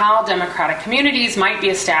about how democratic communities might be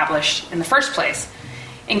established in the first place,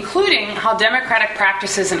 including how democratic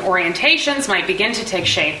practices and orientations might begin to take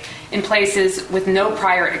shape in places with no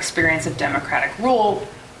prior experience of democratic rule,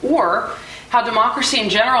 or how democracy in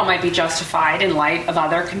general might be justified in light of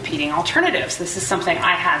other competing alternatives. This is something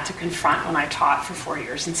I had to confront when I taught for 4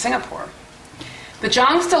 years in Singapore. But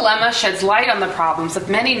Zhang's dilemma sheds light on the problems of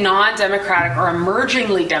many non-democratic or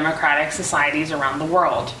emergingly democratic societies around the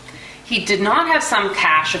world. He did not have some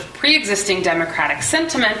cache of pre-existing democratic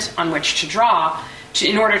sentiment on which to draw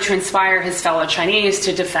in order to inspire his fellow Chinese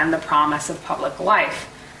to defend the promise of public life.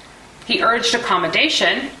 He urged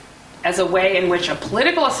accommodation as a way in which a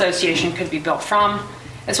political association could be built from,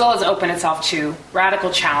 as well as open itself to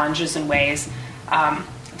radical challenges in ways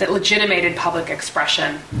that legitimated public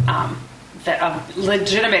expressions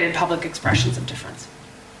of difference.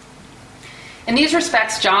 In these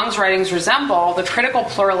respects, Zhang's writings resemble the critical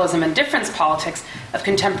pluralism and difference politics of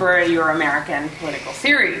contemporary Euro-American political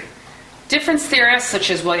theory. Difference theorists such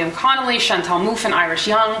as William Connolly, Chantal Mouffe, and Iris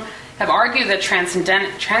Young have argued that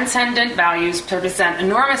transcendent values present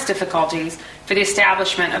enormous difficulties for the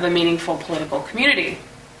establishment of a meaningful political community.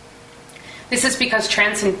 This is because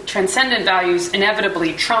transcendent values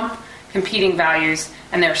inevitably trump competing values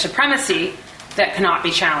and their supremacy that cannot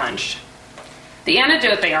be challenged. The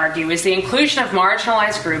antidote, they argue, is the inclusion of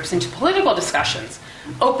marginalized groups into political discussions,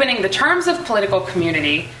 opening the terms of political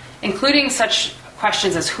community, including such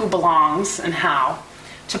questions as who belongs and how,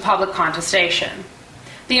 to public contestation.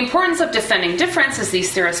 The importance of defending difference, as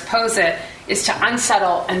these theorists pose it, is to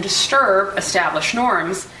unsettle and disturb established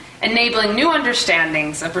norms, enabling new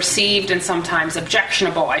understandings of received and sometimes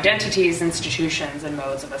objectionable identities, institutions, and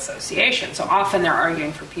modes of association. So often they're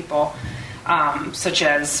arguing for people such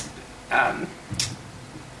as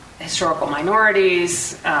historical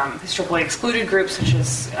minorities, historically excluded groups such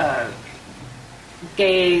as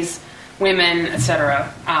gays, women,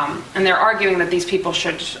 etc. And they're arguing that these people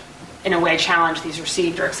should, in a way, challenge these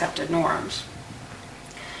received or accepted norms.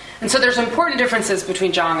 And so there's important differences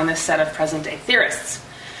between Zhang and this set of present-day theorists.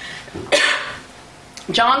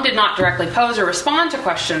 Zhang did not directly pose or respond to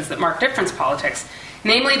questions that mark difference politics,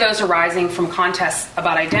 namely those arising from contests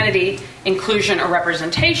about identity, inclusion, or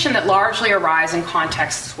representation that largely arise in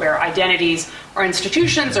contexts where identities or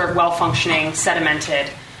institutions are well-functioning,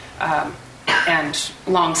 sedimented, and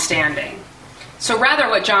long-standing. So rather,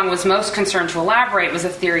 what Zhang was most concerned to elaborate was a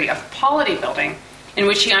theory of polity building, in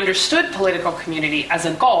which he understood political community as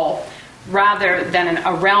a goal, rather than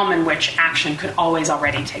a realm in which action could always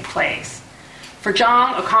already take place. For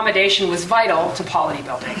Zhang, accommodation was vital to polity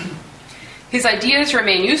building. His ideas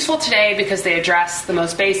remain useful today because they address the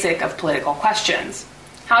most basic of political questions.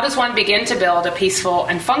 How does one begin to build a peaceful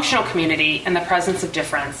and functional community in the presence of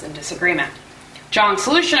difference and disagreement? Zhang's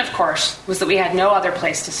solution, of course, was that we had no other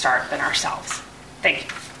place to start than ourselves. Thank you.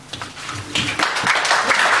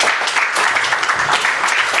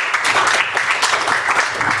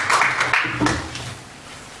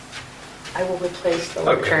 I will replace the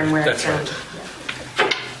lectern where it's right.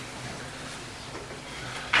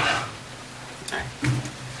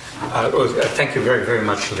 Thank you very, very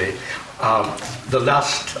much, Lee. The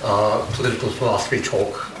last political philosophy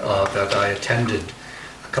talk that I attended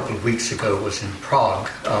a couple of weeks ago was in Prague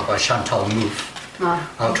by Chantal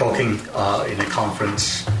Mouffe, talking in a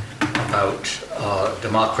conference about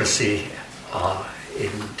democracy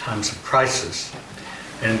in times of crisis.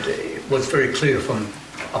 And it was very clear from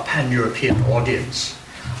a pan-European audience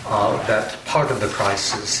that part of the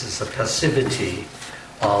crisis is the passivity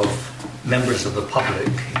of members of the public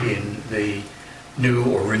in the new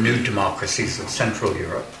or renewed democracies of Central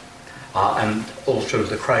Europe, and also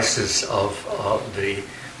the crisis of the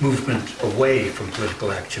movement away from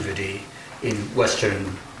political activity in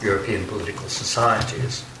Western European political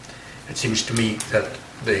societies. It seems to me that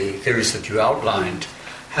the theories that you outlined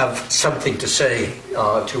have something to say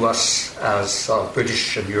to us as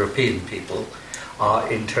British and European people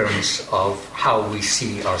in terms of how we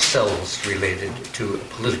see ourselves related to a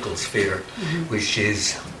political sphere, which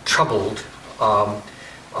is troubled,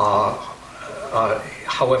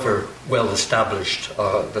 however well established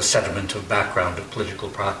the sediment of background of political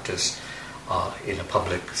practice in a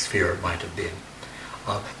public sphere might have been.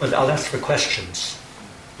 But I'll ask for questions.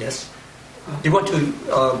 Yes? Do you want to,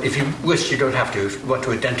 if you wish, you don't have to. If you want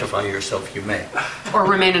to identify yourself, you may. Or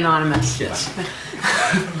remain anonymous. Yes.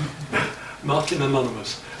 Martin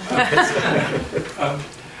Anonymous.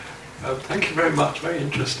 Thank you very much, very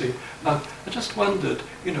interesting. I just wondered,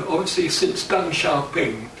 obviously since Deng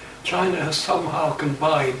Xiaoping, China has somehow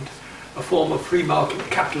combined a form of free market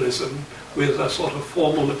capitalism with a sort of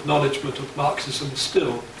formal acknowledgement of Marxism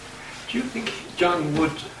still. Do you think Zhang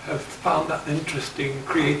would have found that an interesting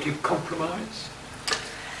creative compromise?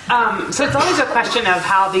 So it's always a question of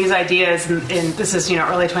how these ideas in this is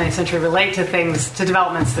early 20th century relate to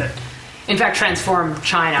developments that in fact transformed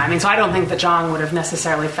China. I mean, so I don't think that Zhang would have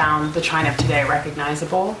necessarily found the China of today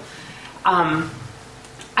recognizable.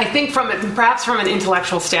 I think perhaps from an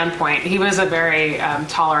intellectual standpoint, he was a very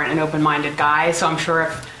tolerant and open-minded guy. So I'm sure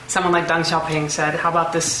if someone like Deng Xiaoping said, "How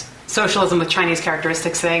about this socialism with Chinese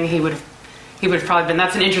characteristics thing?" he would have probably been,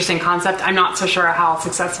 "That's an interesting concept." I'm not so sure how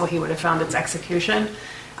successful he would have found its execution.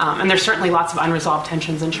 And there's certainly lots of unresolved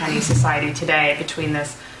tensions in Chinese society today between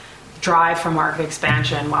this drive for market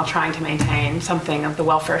expansion while trying to maintain something of the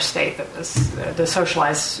welfare state that was the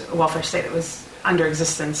socialized welfare state that was under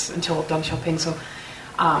existence until Deng Xiaoping. So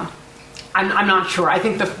I'm not sure. I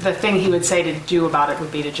think the thing he would say to do about it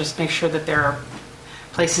would be to just make sure that there are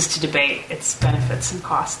places to debate its benefits and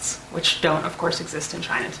costs, which don't, of course, exist in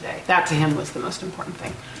China today. That, to him, was the most important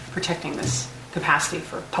thing, protecting this capacity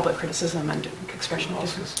for public criticism and expression of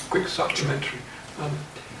difference. Quick supplementary.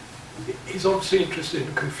 He's obviously interested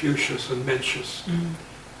in Confucius and Mencius.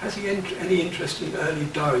 has he any interest in early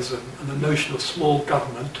Taoism and the notion of small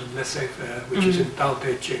government and laissez-faire, which is in Tao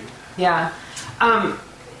Te Ching? Yeah.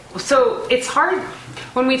 So it's hard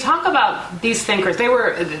when we talk about these thinkers.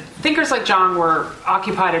 Thinkers like Zhang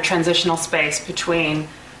occupied a transitional space between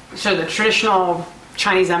the traditional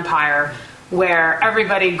Chinese empire, where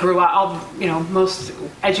everybody grew up. Most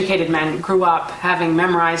educated men grew up having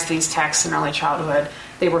memorized these texts in early childhood.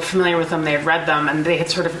 They were familiar with them. They had read them, and they had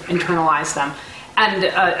sort of internalized them. And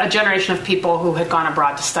a generation of people who had gone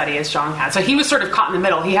abroad to study, as Zhang had. So he was sort of caught in the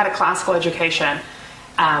middle. He had a classical education,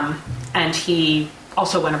 and he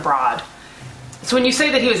also went abroad. So when you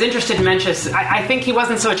say that he was interested in Mencius, I think he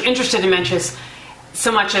wasn't so much interested in Mencius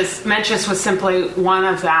so much as Mencius was simply one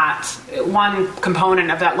component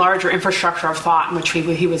of that larger infrastructure of thought in which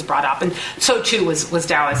he was brought up. And so too was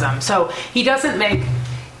Taoism. So he doesn't make...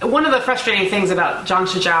 One of the frustrating things about Zhang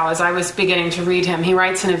Shijiao, as I was beginning to read him, he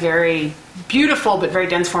writes in a very beautiful but very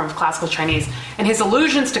dense form of classical Chinese. And his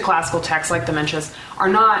allusions to classical texts like the Mencius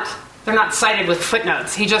they're not cited with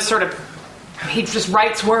footnotes. He just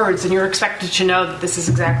writes words, and you're expected to know that this is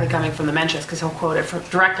exactly coming from the Mencius because he'll quote it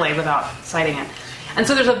directly without citing it. And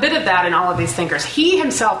so there's a bit of that in all of these thinkers. He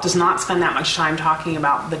himself does not spend that much time talking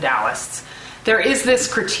about the Taoists. There is this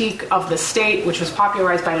critique of the state, which was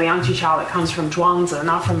popularized by Liang Qichao, that comes from Zhuangzi,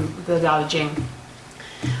 not from the Tao Te Ching,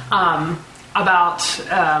 about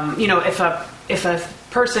if a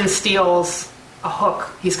person steals a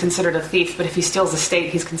hook, he's considered a thief, but if he steals a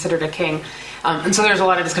state, he's considered a king. And so there's a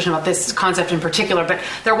lot of discussion about this concept in particular, but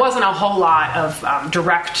there wasn't a whole lot of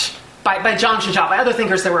direct, by Zhang Shijiao, by other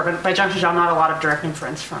thinkers there were, but by Zhang Shijiao, not a lot of direct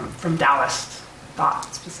inference from Taoist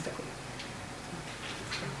thought specifically.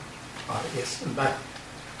 Yes, and back.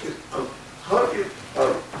 How do you,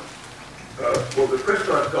 the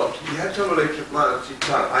question I've got, he had some relation to Mao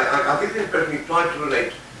Zedong. I get the impression he tried to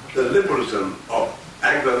relate the liberalism of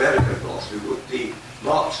Anglo-American philosophy with the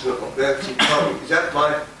Marxism of Mao Zedong. Is that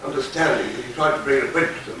my understanding? That he tried to bring a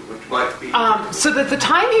Britishism, which might be... So at the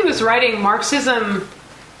time he was writing, Marxism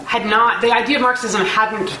the idea of Marxism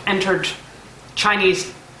hadn't entered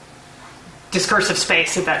Chinese discursive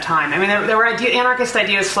space at that time. I mean, there were anarchist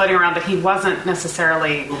ideas floating around, but he wasn't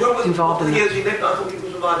necessarily involved in them. Years he lived, I thought he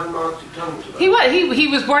was alive in Mao Zedong. He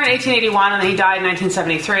was born in 1881, and then he died in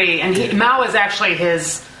 1973. And Mao was actually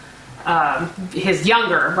his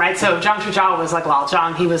younger, right? So Zhang Shijiao was like Lao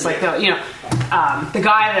Zhang. He was like the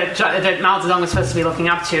guy that Mao Zedong was supposed to be looking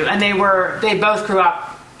up to. And they both grew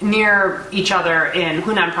up near each other in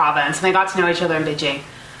Hunan province, and they got to know each other in Beijing.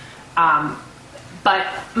 But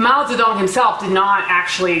Mao Zedong himself did not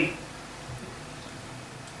actually,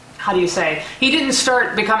 he didn't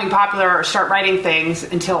start becoming popular or start writing things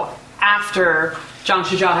until after Zhang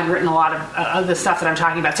Shijiao had written a lot of the stuff that I'm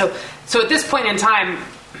talking about. So at this point in time,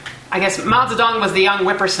 I guess Mao Zedong was the young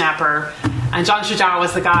whippersnapper, and Zhang Shijiao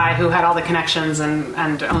was the guy who had all the connections and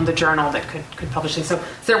owned the journal that could publish things. So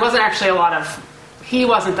there wasn't actually a lot of, he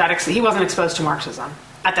wasn't exposed to Marxism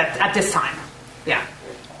at this time. Yeah.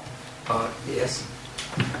 Yes.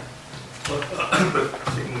 But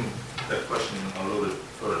taking that question a little bit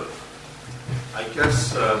further, I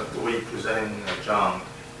guess the way you're presenting Zhang,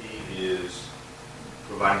 he is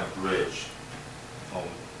providing a bridge from,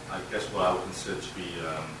 I guess, what I would consider to be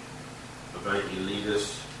a very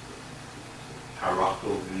elitist,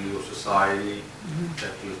 hierarchical view of society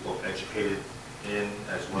that he was both educated in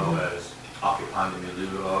as well as occupying the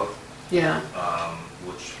milieu of. Yeah.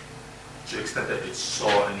 Which, to the extent that it saw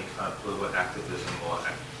any kind of political activism or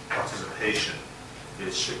participation,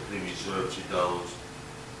 is strictly reserved to those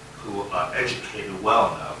who are educated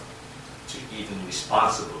well enough to even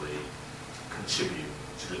responsibly contribute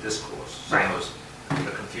to the discourse. So right.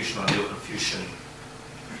 The Confucian or Neo-Confucian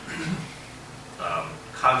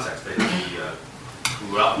context that he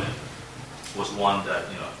grew up in was one that,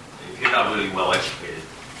 if you're not really well educated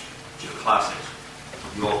to the classics,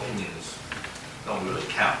 your opinions don't really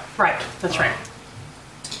count. Right, that's right.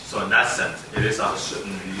 So in that sense, it is a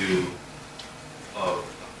certain view of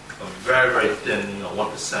a very, very thin,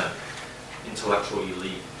 1% intellectual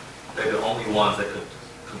elite. They're the only ones that could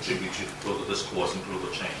contribute to political discourse and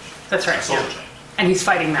political change. That's right. And social yeah. change. And he's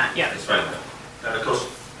fighting that, yeah. He's fighting that. And of course,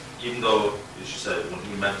 even though, as you said, when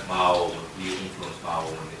he met Mao, when he influenced Mao,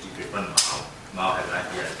 when he befriended Mao had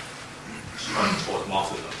not yet turned towards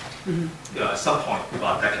Marxism. At some point,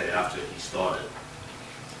 about a decade after he started,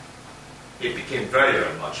 it became very,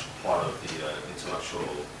 very much part of the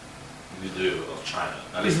intellectual milieu of China,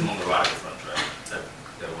 at least among the radical front, right? That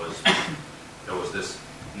there was this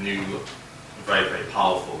new, very, very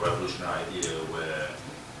powerful revolutionary idea where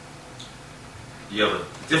you have a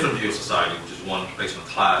different view of society, which is one based on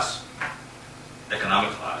class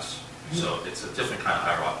economic class. So it's a different kind of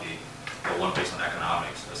hierarchy, but one based on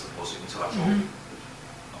economics as opposed to intellectual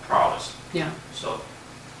prowess. Yeah. So,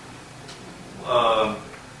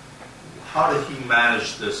 how did he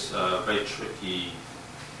manage this very tricky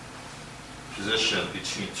position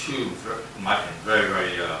between two, in my opinion, very,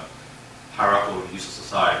 very hierarchical views of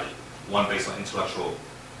society? One based on intellectual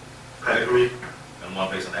pedigree and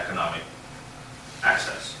one based on economic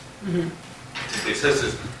access. Because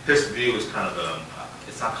his view is kind of,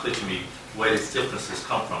 it's not clear to me where these differences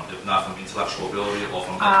come from, if not from intellectual ability or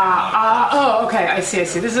from economic. Okay, I see.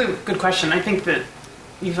 This is a good question. I think that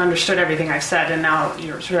you've understood everything I've said, and now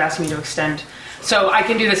you're sort of asking me to extend. So I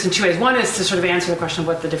can do this in two ways. One is to sort of answer the question of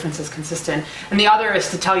what the differences consist in, and the other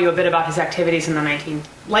is to tell you a bit about his activities in the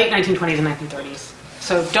late 1920s and 1930s.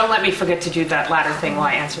 So don't let me forget to do that latter thing while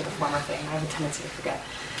I answer the former thing. I have a tendency to forget.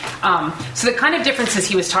 So the kind of differences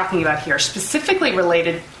he was talking about here specifically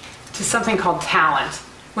related to something called talent,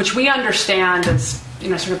 which we understand as,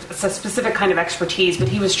 sort of it's a specific kind of expertise, but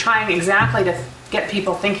he was trying exactly to get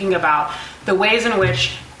people thinking about the ways in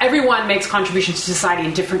which everyone makes contributions to society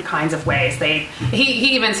in different kinds of ways.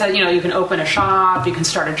 He even said, you can open a shop, you can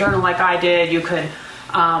start a journal like I did, you could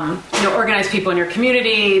organize people in your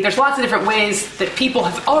community. There's lots of different ways that people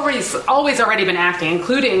have always been acting,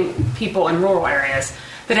 including people in rural areas,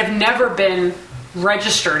 that have never been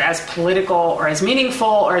registered as political or as meaningful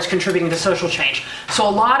or as contributing to social change. So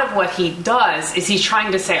a lot of what he does is he's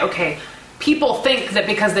trying to say, okay, people think that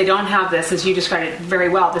because they don't have this, as you described it very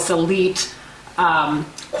well, this elite,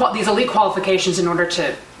 these elite qualifications in order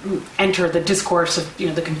to enter the discourse of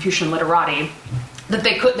the Confucian literati, that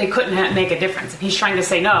they couldn't make a difference. And he's trying to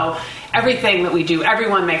say, no, everything that we do,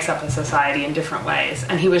 everyone makes up a society in different ways.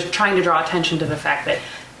 And he was trying to draw attention to the fact that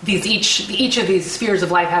each of these spheres of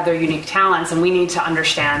life have their unique talents, and we need to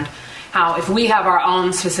understand how, if we have our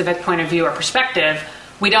own specific point of view or perspective,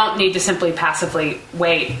 we don't need to simply passively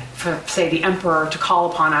wait for, say, the emperor to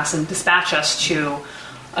call upon us and dispatch us to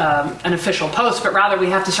an official post, but rather we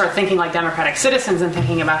have to start thinking like democratic citizens and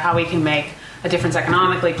thinking about how we can make a difference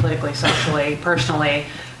economically, politically, socially, personally,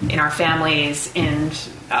 in our families, in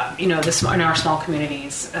our small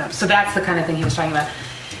communities. So that's the kind of thing he was talking about.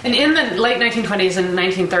 And in the late 1920s and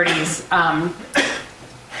 1930s,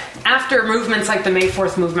 after movements like the May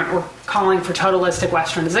 4th movement were calling for totalistic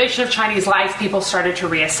westernization of Chinese life, people started to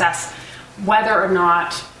reassess whether or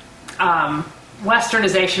not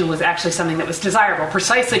westernization was actually something that was desirable,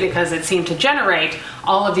 precisely because it seemed to generate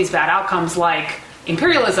all of these bad outcomes like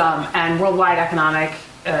imperialism and worldwide economic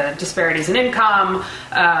disparities in income,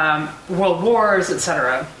 world wars,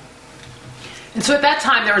 etc. And so at that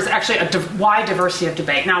time, there was actually a wide diversity of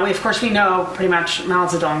debate. Now, of course, we know pretty much Mao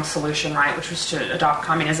Zedong's solution, right, which was to adopt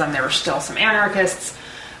communism. There were still some anarchists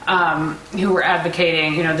who were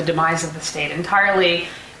advocating, the demise of the state entirely.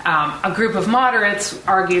 A group of moderates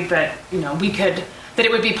argued that, that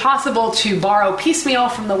it would be possible to borrow piecemeal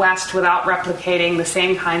from the West without replicating the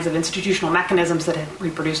same kinds of institutional mechanisms that had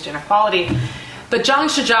reproduced inequality. But Zhang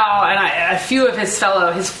Shijiao and a few of his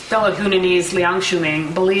fellow Hunanese, Liang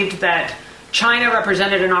Shuming, believed that China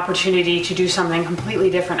represented an opportunity to do something completely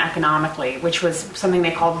different economically, which was something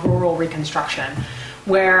they called rural reconstruction,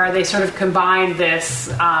 where they sort of combined this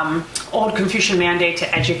old Confucian mandate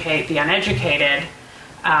to educate the uneducated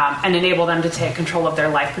and enable them to take control of their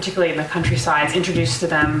life, particularly in the countrysides, introduce to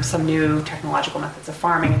them some new technological methods of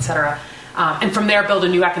farming, etc. And from there build a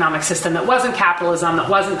new economic system that wasn't capitalism, that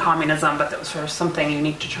wasn't communism, but that was sort of something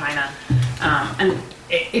unique to China. And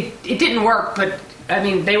it didn't work, but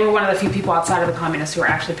they were one of the few people outside of the communists who were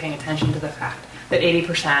actually paying attention to the fact that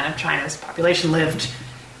 80% of China's population lived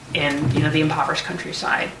in, the impoverished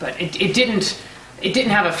countryside. But it didn't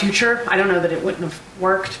have a future. I don't know that it wouldn't have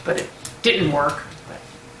worked, but it didn't work. But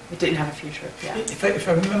it didn't have a future. Yeah. If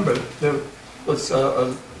I remember, there was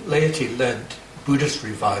a laity-led Buddhist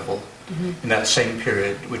revival in that same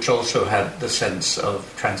period, which also had the sense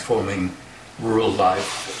of transforming rural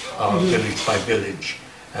life, village by village,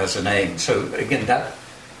 as an aim. So again, that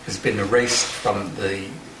has been erased from the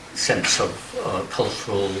sense of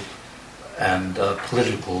cultural and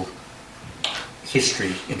political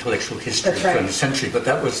history, intellectual history during the century. But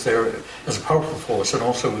that was there as a powerful force, and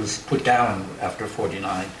also was put down after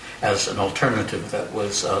 49 as an alternative that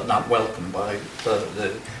was not welcomed by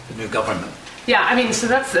the new government. Yeah, so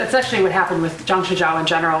that's actually what happened with Zhang Shijiao in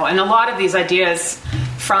general. And a lot of these ideas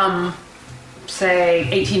from, say,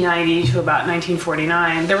 1890 to about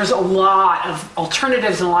 1949, there was a lot of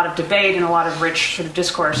alternatives and a lot of debate and a lot of rich sort of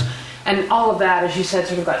discourse. And all of that, as you said,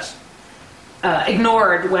 sort of got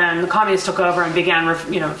ignored when the communists took over and began,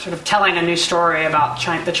 sort of telling a new story about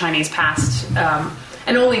the Chinese past. And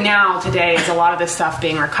And only now, today, is a lot of this stuff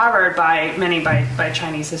being recovered by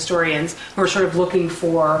Chinese historians who are sort of looking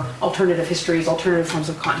for alternative histories, alternative forms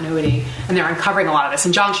of continuity, and they're uncovering a lot of this.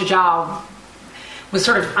 And Zhang Shijiao was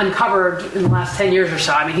sort of uncovered in the last 10 years or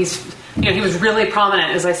so. I mean, he was really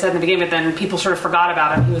prominent, as I said in the beginning, but then people sort of forgot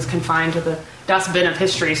about him. He was confined to the dustbin of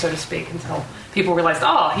history, so to speak, until people realized,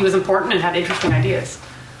 he was important and had interesting ideas.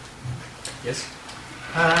 Yes?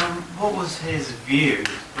 What was his view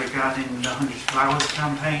regarding the 100 Flowers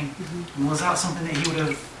campaign? Mm-hmm. And was that something that he would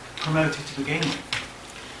have promoted to begin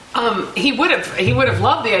with? He would have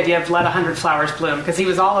loved the idea of let 100 flowers bloom, because he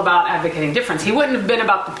was all about advocating difference. He wouldn't have been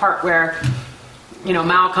about the part where,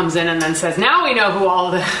 Mao comes in and then says, now we know who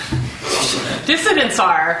all the dissidents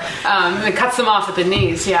are, and cuts them off at the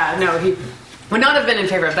knees. Yeah, no, he would not have been in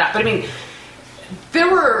favor of that. But I mean,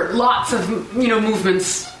 there were lots of,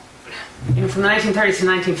 movements, from the 1930s to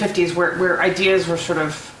 1950s where ideas were sort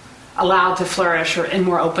of allowed to flourish and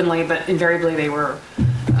more openly, but invariably they were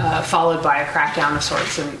followed by a crackdown of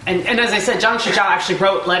sorts. And as I said, Zhang Shijiao actually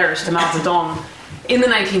wrote letters to Mao Zedong in the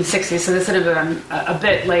 1960s, so this would have been a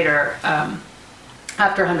bit later,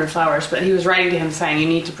 after 100 Flowers, but he was writing to him saying, you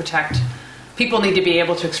need to protect, people need to be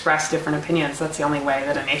able to express different opinions. That's the only way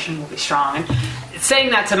that a nation will be strong. And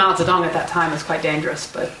saying that to Mao Zedong at that time was quite dangerous,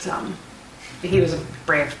 but he was a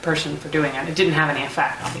brave person for doing it. It didn't have any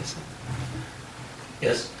effect, obviously.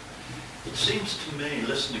 Yes? It seems to me,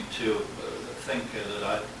 listening to a thinker that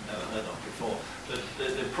I've never heard of before, that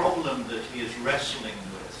the problem that he is wrestling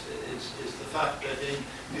with is the fact that if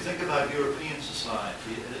you think about European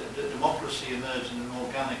society, the democracy emerged in an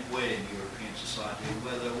organic way in European society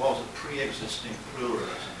where there was a pre-existing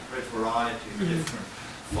pluralism, a great variety of different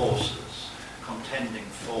forces, contending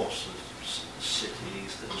forces, the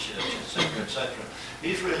cities, the church, etc., etc.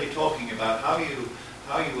 He's really talking about how you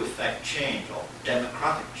effect change, or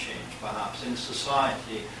democratic change perhaps, in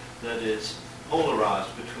society that is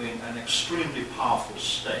polarized between an extremely powerful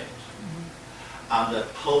state and a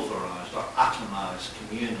pulverized or atomized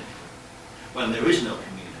community, when there is no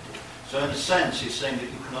community. So in a sense, he's saying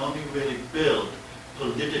that you can only really build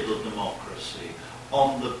political democracy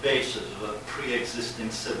on the basis of a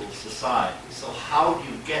pre-existing civil society. So how do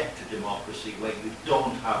you get to democracy where you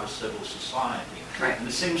don't have a civil society? Right. And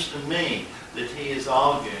it seems to me that he is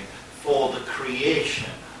arguing for the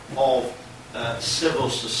creation of civil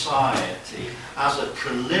society as a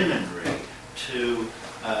preliminary to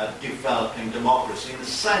developing democracy. In a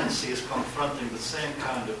sense, he is confronting the same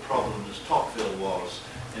kind of problem as Tocqueville was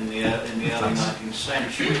in the early 19th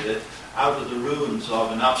century, that out of the ruins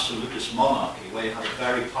of an absolutist monarchy, where you had a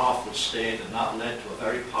very powerful state, and that led to a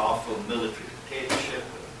very powerful military dictatorship,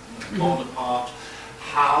 Bonaparte,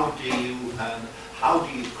 how do you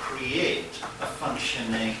create a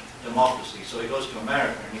functioning democracy? So he goes to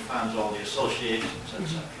America and he finds all the associations,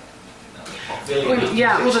 etc.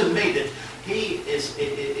 It seems to me that he is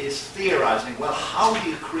theorizing, well, how do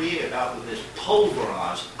you create out of this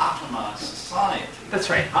pulverized, atomized society? That's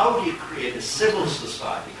right. How do you create a civil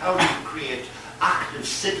society? How do you create active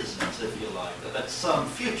citizens, if you like, that at some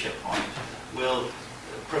future point will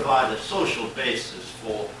provide a social basis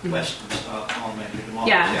for Western-style parliamentary democracy?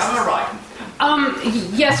 Yeah. Am I right?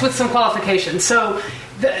 Yes, with some qualifications. So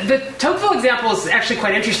the Tocqueville example is actually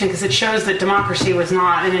quite interesting because it shows that democracy was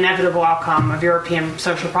not an inevitable outcome of European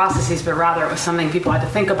social processes, but rather it was something people had to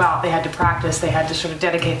think about, they had to practice, they had to sort of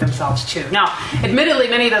dedicate themselves to. Now, admittedly,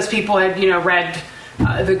 many of those people had, read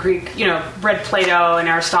the Greek, read Plato and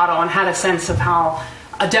Aristotle and had a sense of how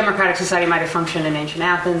a democratic society might have functioned in ancient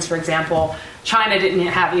Athens, for example. China didn't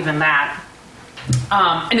have even that.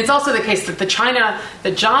 And it's also the case that the China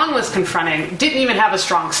that Zhang was confronting didn't even have a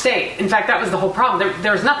strong state. In fact, that was the whole problem.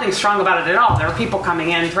 There was nothing strong about it at all. There were people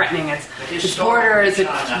coming in, threatening its borders. China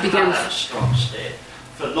had a strong state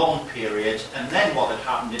for long periods, and then what had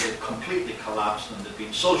happened, it had completely collapsed, and there had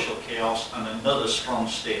been social chaos, and another strong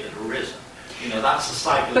state had arisen. That's the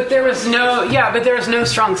cycle. But there was no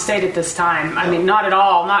strong state at this time. I mean, not at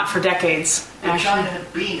all, not for decades. But China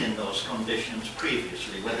had been in those conditions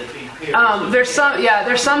previously, where there'd been periods.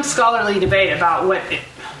 There's some scholarly debate about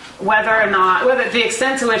whether the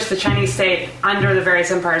extent to which the Chinese state under the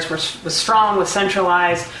various empires was strong, was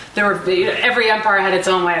centralized. Every empire had its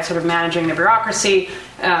own way of sort of managing the bureaucracy.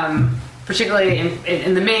 Particularly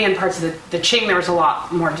in the Ming and parts of the Qing, there was a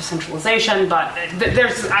lot more decentralization. But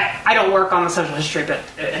I don't work on the social history, but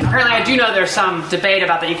apparently I do know there's some debate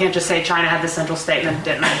about that. You can't just say China had the central state and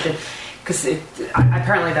then it didn't, because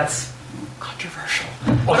apparently that's controversial.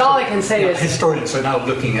 But all I can say is historians are now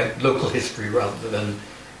looking at local history rather than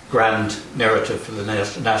grand narrative for the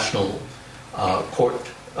national court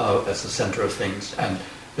as the center of things, and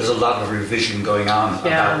there's a lot of revision going on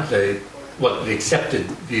about the accepted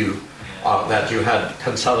view that you had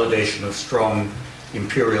consolidation of strong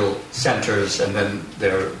imperial centers and then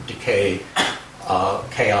their decay,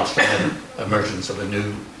 chaos, and then emergence of a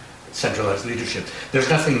new centralized leadership. There's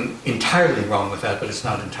nothing entirely wrong with that, but it's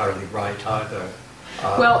not entirely right either.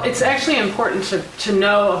 Well, it's actually important to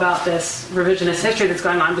know about this revisionist history that's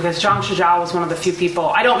going on, because Zhang Shizhao was one of the few people,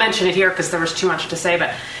 I don't mention it here because there was too much to say,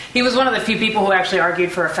 but he was one of the few people who actually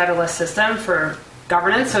argued for a federalist system for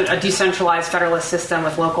governance, so a decentralized federalist system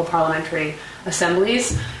with local parliamentary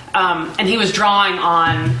assemblies. And he was drawing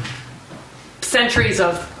on centuries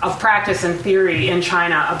of practice and theory in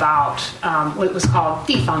China about what was called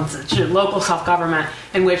地方自治, local self-government,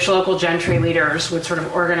 in which local gentry leaders would sort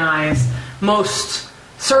of organize most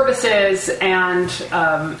services and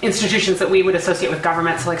institutions that we would associate with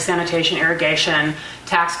governments, like sanitation, irrigation,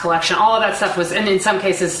 tax collection. All of that stuff was, and in some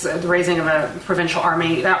cases, the raising of a provincial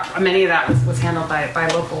army. Many of that was handled by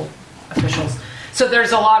local officials. So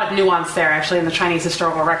there's a lot of nuance there, actually, in the Chinese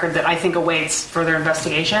historical record that I think awaits further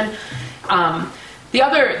investigation. The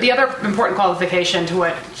other important qualification to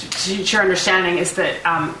your understanding is that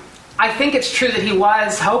I think it's true that he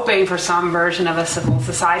was hoping for some version of a civil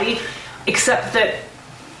society, except that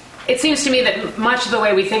it seems to me that much of the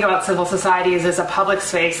way we think about civil society is as a public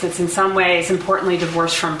space that's in some ways importantly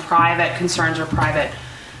divorced from private concerns or private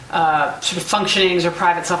sort of functionings or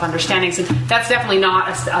private self-understandings. And that's definitely not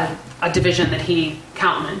a division that he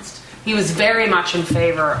countenanced. He was very much in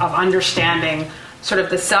favor of understanding sort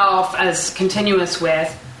of the self as continuous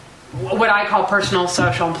with what I call personal,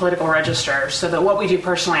 social, and political registers, so that what we do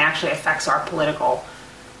personally actually affects our political,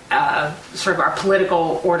 sort of our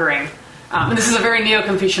political ordering. And this is a very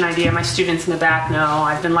Neo-Confucian idea. My students in the back know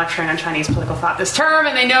I've been lecturing on Chinese political thought this term,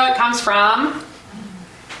 and they know it comes from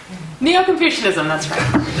Neo-Confucianism, that's right.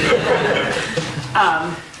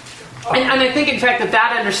 And I think, in fact,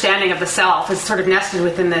 that understanding of the self is sort of nested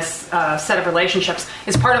within this set of relationships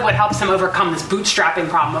is part of what helps him overcome this bootstrapping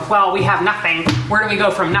problem of, well, we have nothing. Where do we go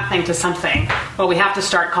from nothing to something? Well, we have to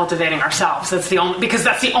start cultivating ourselves. Because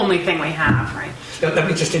that's the only thing we have, right? Let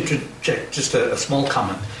me just interject just a small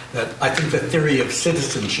comment. That I think the theory of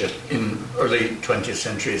citizenship in early 20th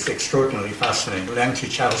century is extraordinarily fascinating. Liang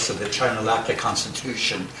Qichao said that China lacked a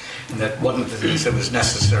constitution, and that one of the things that was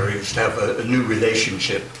necessary was to have a new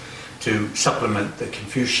relationship to supplement the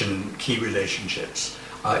Confucian key relationships,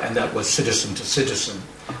 and that was citizen to citizen.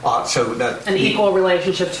 So that an equal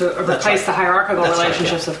relationship to replace the hierarchical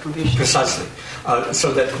relationships of Confucius. Precisely.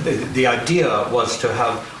 So that the idea was to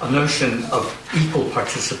have a notion of equal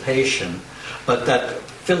participation, but that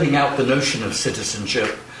filling out the notion of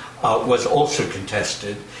citizenship was also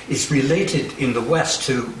contested, is related in the West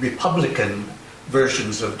to Republican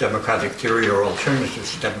versions of democratic theory or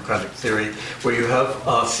alternatives to democratic theory, where you have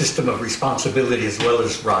a system of responsibility as well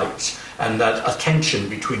as rights, and that a tension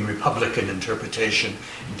between Republican interpretation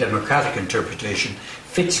and democratic interpretation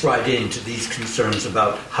fits right into these concerns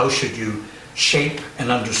about how should you shape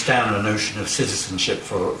and understand a notion of citizenship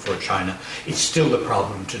for China. It's still a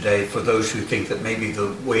problem today for those who think that maybe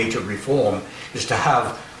the way to reform is to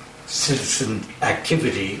have citizen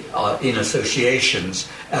activity in associations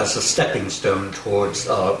as a stepping stone towards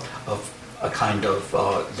a kind of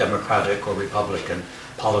democratic or republican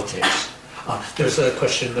politics. There's a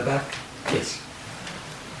question in the back. Yes.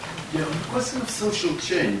 Yeah, on the question of social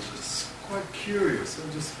change, it's quite curious.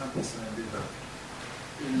 I just have this idea that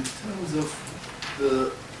in terms of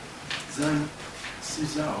the Zhang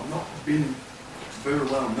Shizhao not being very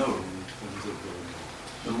well known in terms of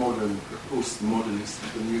the modern, the post-modernist,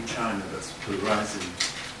 the new China that's rising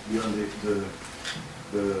beyond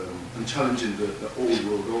and challenging the old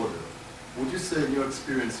world order. Would you say in your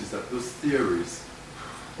experiences that those theories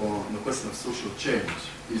on the question of social change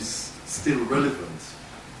is still relevant,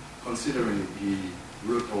 considering he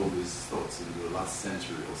wrote all these thoughts in the last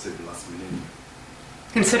century, or say the last millennium?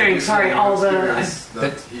 Considering, all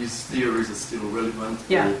that his theories are still relevant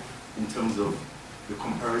in terms of the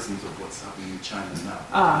comparisons of what's happening in China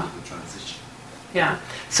now, the transition. Yeah.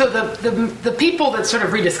 So the people that sort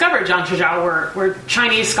of rediscovered Zhang Shizhao were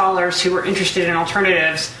Chinese scholars who were interested in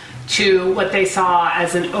alternatives to what they saw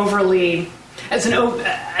as an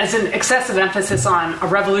excessive emphasis on a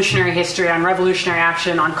revolutionary history, on revolutionary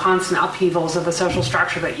action, on constant upheavals of the social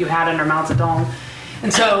structure that you had under Mao Zedong.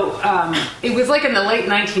 And so it was like in the late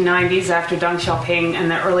 1990s, after Deng Xiaoping, and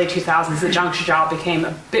the early 2000s, that Zhang Shizhao became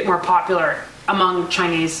a bit more popular among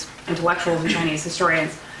Chinese intellectuals and Chinese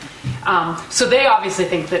historians. So they obviously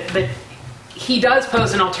think that he does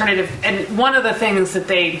pose an alternative, and one of the things that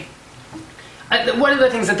they're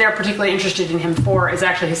particularly interested in him for is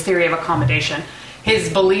actually his theory of accommodation.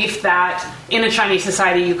 his belief that in a Chinese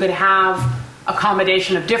society you could have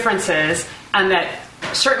accommodation of differences, and that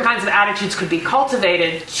certain kinds of attitudes could be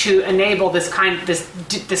cultivated to enable this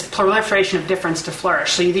proliferation of difference to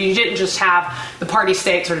flourish. So you didn't just have the party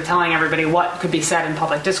state sort of telling everybody what could be said in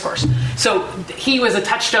public discourse. So he was a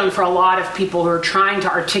touchstone for a lot of people who were trying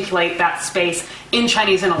to articulate that space in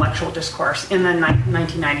Chinese intellectual discourse in the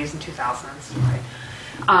 1990s and 2000s.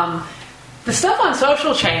 Right? The stuff on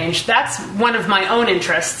social change, that's one of my own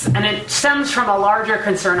interests, and it stems from a larger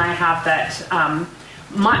concern I have that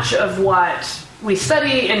much of what we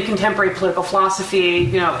study in contemporary political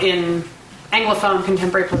philosophy, in Anglophone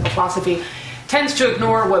contemporary political philosophy, tends to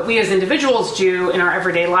ignore what we as individuals do in our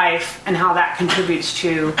everyday life and how that contributes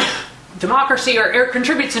to democracy or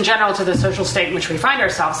contributes in general to the social state in which we find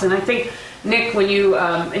ourselves. And I think, Nick, when you,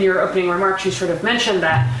 in your opening remarks, you sort of mentioned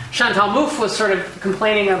that Chantal Mouffe was sort of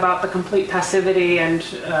complaining about the complete passivity and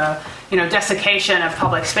desiccation of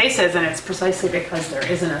public spaces, and it's precisely because there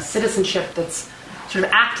isn't a citizenship that's sort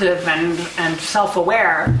of active and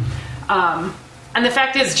self-aware. And the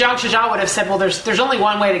fact is, Zhao Zhizhao would have said, well, there's only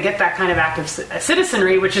one way to get that kind of active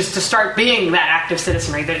citizenry, which is to start being that active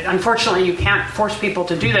citizenry. That unfortunately, you can't force people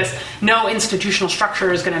to do this. No institutional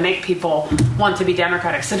structure is going to make people want to be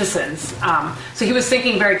democratic citizens. So he was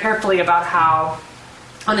thinking very carefully about how,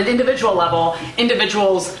 on an individual level,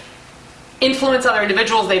 individuals influence other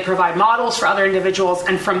individuals, they provide models for other individuals,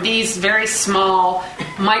 and from these very small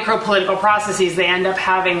micro-political processes, they end up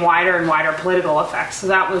having wider and wider political effects. So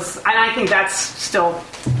that was, and I think that's still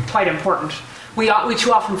quite important. We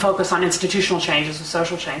too often focus on institutional changes and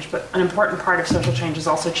social change, but an important part of social change is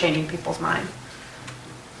also changing people's mind.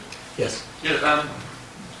 Yes? Yeah,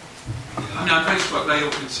 I'm very struck by your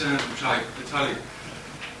concern, which I entirely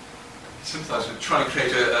sympathise with, trying to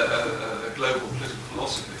create a global political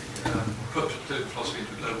philosophy. Put political philosophy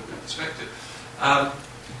into a global perspective.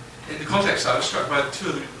 In the context, I was struck by two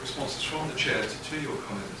of the responses from the chair to your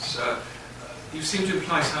comments. You seem to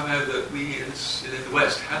imply somehow that we in the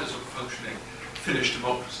West had a sort of functioning Finnish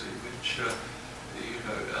democracy, which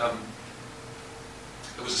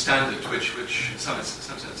it was a standard to which in some sense,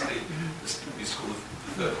 the school of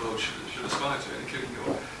the third world should aspire to, including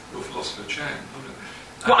your philosopher Chang.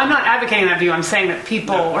 Well, I'm not advocating that view. I'm saying that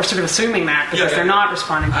people are sort of assuming that because they're not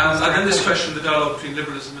responding to and then this question of the dialogue between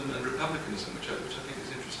liberalism and republicanism, which I think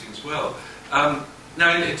is interesting as well.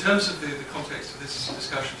 Now, in terms of the context of this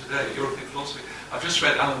discussion today, European philosophy, I've just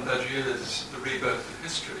read Alain Badiou's The Rebirth of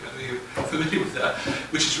History. I know you're familiar with that,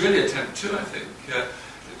 which is really an attempt too, I think,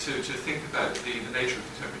 to think about the nature of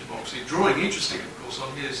contemporary democracy, drawing, interestingly, of course,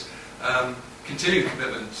 on his continuing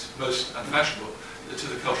commitment, most unfashionable, to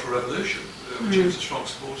the Cultural Revolution, which he was a strong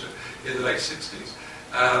supporter in the late 60s,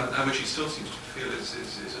 and which he still seems to feel is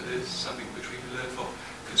something which we can learn from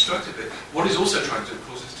constructively. What he's also trying to do, of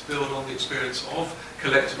course, is to build on the experience of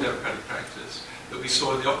collective democratic practice that we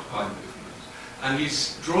saw in the Occupy movement. And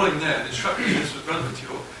he's drawing there, and it struck me this was relevant to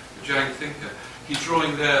your Zhang thinker, he's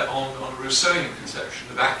drawing there on a Rousseauian conception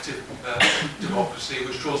of active democracy,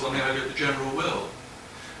 which draws on the idea of the general will.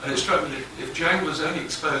 And it struck me that if Zhang was only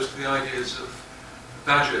exposed to the ideas of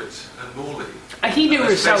Bagehot and Morley. He knew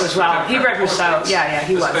Rousseau as well. He read Rousseau.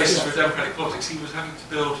 He was. As a basis for democratic politics, he was having to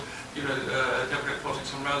build, democratic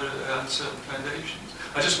politics on rather uncertain foundations.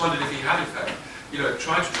 I just wondered if he had, in fact,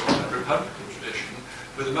 tried to draw on that Republican tradition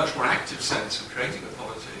with a much more active sense of creating a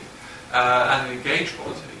polity and an engaged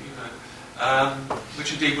polity,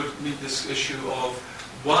 which indeed would meet this issue of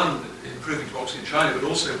one, improving democracy in China, but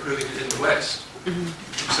also improving it in the West.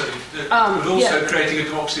 But also creating a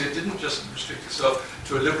democracy that didn't just restrict itself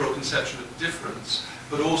to a liberal conception of difference,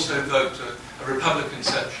 but also invoked a republican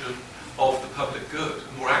conception of the public good,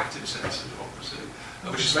 a more active sense of democracy,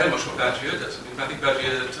 which is very much what Badiou does. I think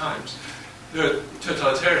Badiou at times, there are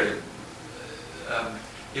totalitarian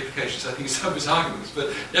implications, I think, in some of his arguments,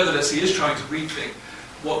 but nevertheless he is trying to rethink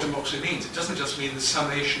what democracy means. It doesn't just mean the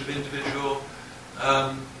summation of individual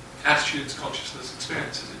attitudes, consciousness,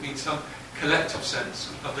 experiences. It means some collective sense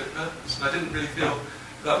of public purpose. And I didn't really feel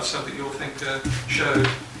that was something your thinker showed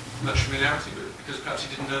much familiarity with, because perhaps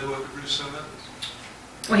he didn't know the work of Rousseau and others.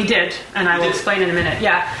 Well, he did, and I will explain in a minute.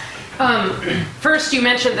 First, you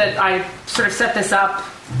mentioned that I sort of set this up.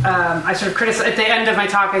 I sort of criticized, at the end of my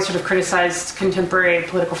talk, I sort of criticized contemporary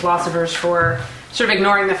political philosophers for sort of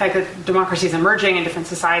ignoring the fact that democracy is emerging in different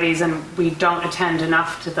societies, and we don't attend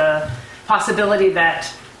enough to the possibility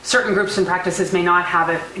that certain groups and practices may not have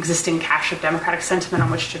an existing cache of democratic sentiment on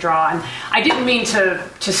which to draw. And I didn't mean to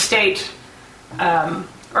state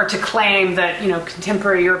or to claim that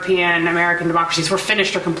contemporary European American democracies were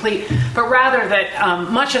finished or complete, but rather that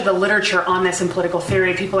much of the literature on this in political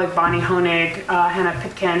theory, people like Bonnie Honig, Hannah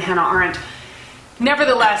Pitkin, Hannah Arendt,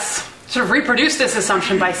 nevertheless sort of reproduce this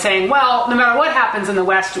assumption by saying, well, no matter what happens in the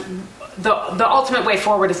West, the ultimate way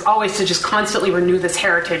forward is always to just constantly renew this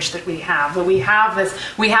heritage that we have. That we have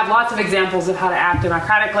lots of examples of how to act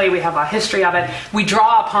democratically. We have a history of it. We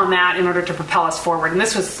draw upon that in order to propel us forward. And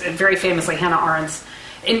this was very famously Hannah Arendt's,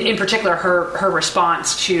 in particular, her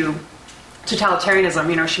response to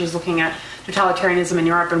totalitarianism. She was looking at totalitarianism in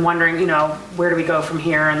Europe and wondering, where do we go from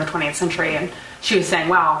here in the 20th century? And she was saying,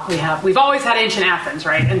 well, we've always had ancient Athens,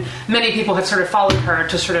 right? And many people have sort of followed her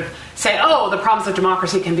to sort of say, oh, the problems of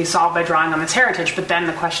democracy can be solved by drawing on this heritage. But then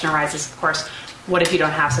the question arises, of course, what if you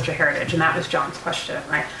don't have such a heritage? And that was John's question,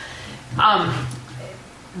 right?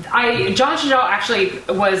 Jean Chagall actually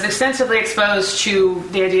was extensively exposed to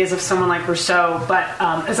the ideas of someone like Rousseau. But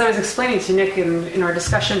as I was explaining to Nick in our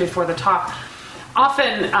discussion before the talk,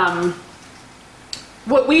 often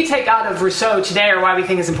what we take out of Rousseau today, or why we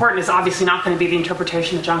think is important, is obviously not going to be the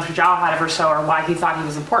interpretation that Jean Chagall had of Rousseau, or why he thought he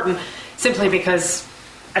was important, simply because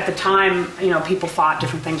at the time, people thought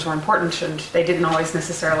different things were important, and they didn't always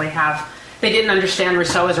necessarily they didn't understand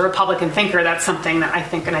Rousseau as a Republican thinker. That's something that I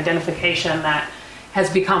think an identification that has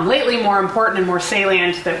become lately more important and more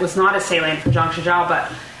salient, that was not as salient for Jean Chagall,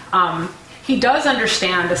 but he does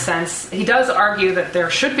understand a sense, he does argue that there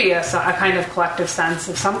should be a kind of collective sense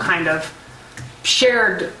of some kind of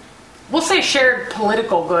shared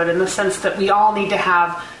political good, in the sense that we all need to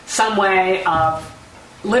have some way of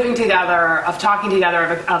living together, of talking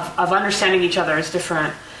together, of understanding each other as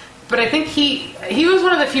different. But I think he was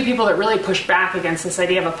one of the few people that really pushed back against this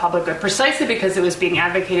idea of a public good, precisely because it was being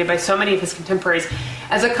advocated by so many of his contemporaries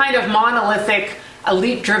as a kind of monolithic,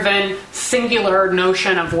 elite-driven, singular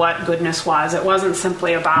notion of what goodness was. It wasn't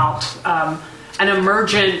simply about an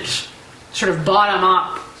emergent, sort of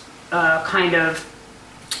bottom-up kind of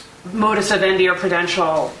modus vivendi or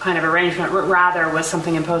prudential kind of arrangement, rather was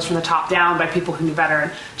something imposed from the top down by people who knew better.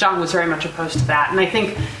 And John was very much opposed to that. And I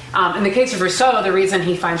think in the case of Rousseau, the reason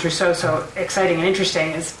he finds Rousseau so exciting and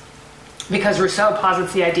interesting is because Rousseau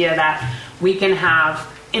posits the idea that we can have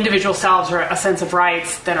individual selves or a sense of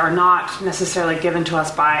rights that are not necessarily given to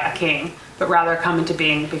us by a king, but rather come into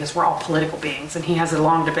being because we're all political beings. And he has a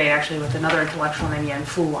long debate actually with another intellectual named Yan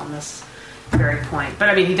Fu on this very point. But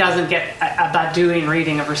I mean, he doesn't get a Badiouian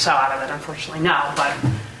reading of Rousseau out of it, unfortunately, no. But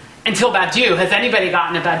until Badiou, has anybody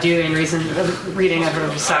gotten a Badiouian reading of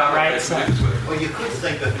Rousseau, right? So. Well, you could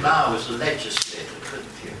think that Mao was a legislator, couldn't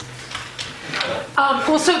you?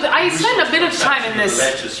 I spent a bit of time in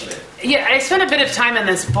this. Yeah, I spent a bit of time in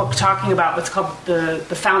this book talking about what's called the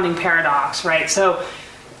founding paradox, right? So,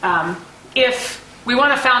 if we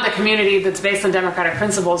want to found a community that's based on democratic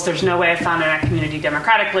principles, there's no way of founding that community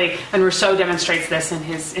democratically, and Rousseau demonstrates this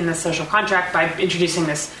in the social contract by introducing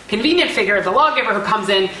this convenient figure, the lawgiver, who comes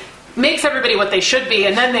in, makes everybody what they should be,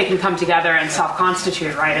 and then they can come together and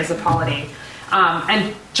self-constitute, right, as a polity.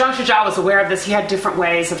 And Jean Chagall was aware of this. He had different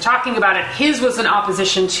ways of talking about it. His was in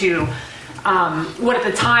opposition to what at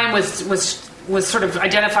the time was sort of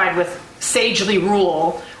identified with sagely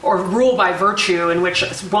rule, or rule by virtue, in which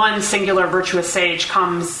one singular virtuous sage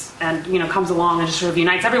comes along and just sort of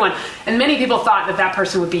unites everyone. And many people thought that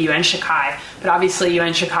person would be Yuan Shikai, but obviously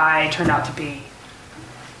Yuan Shikai turned out to be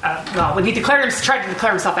when he tried to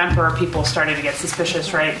declare himself emperor, people started to get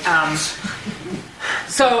suspicious, right?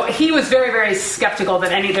 So he was very, very skeptical that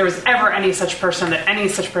there was ever any such person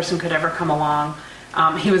could ever come along.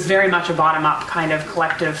 He was very much a bottom-up kind of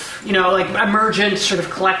collective, like emergent sort of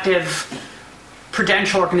collective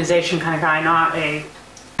prudential organization kind of guy, not a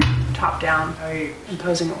top-down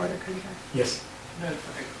imposing order kind of guy. Yes. No, in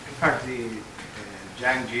fact, the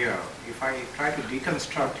Zhang Jia, if I try to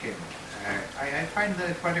deconstruct him, I find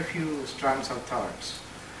there are quite a few strands of thoughts.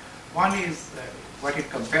 One is what it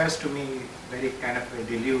compares to me very kind of a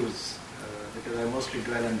Deleuze, because I mostly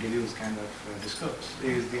dwell on Deleuze kind of discourse,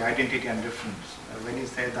 is the identity and difference. When you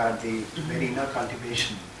say that the very inner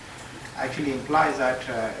cultivation actually implies that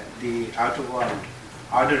the outer world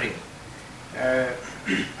ordering.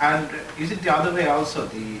 And is it the other way also?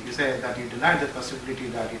 You say that you deny the possibility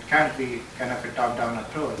that it can be kind of a top-down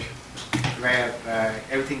approach, where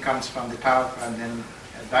everything comes from the top, and then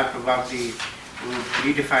that probably would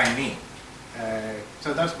redefine me.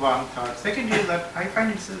 So that's one thought. Second is that I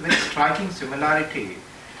find it's a very striking similarity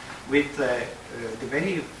with the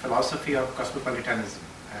very philosophy of cosmopolitanism.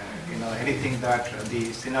 Anything that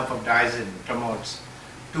the Sinop of Daisen promotes,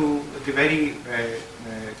 to the very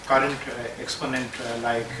current exponent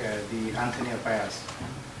like the Anthony Appias.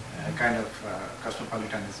 kind of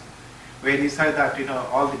cosmopolitanism, where he said that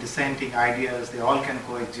all the dissenting ideas, they all can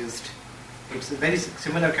coexist. It's a very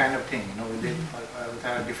similar kind of thing, with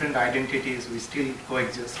our different identities we still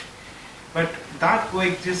coexist. But that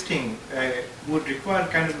coexisting would require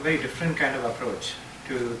kind of a very different kind of approach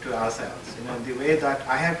to ourselves. The way that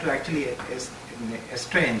I have to actually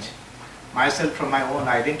estrange myself from my own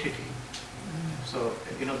identity. So,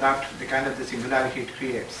 that the kind of the singularity it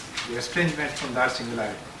creates, the estrangement from that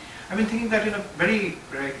singularity. I've been thinking that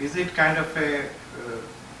is it kind of a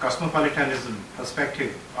cosmopolitanism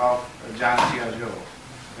perspective of Zhang Xiaozhou,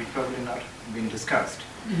 which probably not been discussed.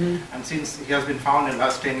 Mm-hmm. And since he has been found in the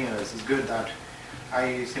last 10 years, it's good that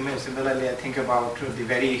similarly I think about the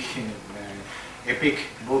very epic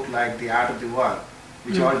book like The Art of the War,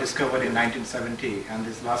 which all discovered in 1970, and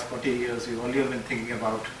this last 40 years we've only been thinking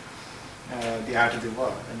about The Art of the War.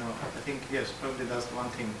 I think, yes, probably that's one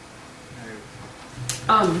thing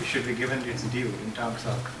should be given its due in terms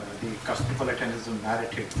of the cosmopolitanism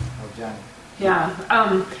narrative of Zhang. Yeah.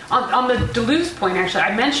 On the Deleuze point, actually,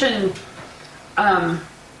 I mentioned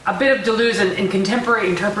a bit of Deleuze and contemporary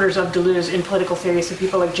interpreters of Deleuze in political theory, so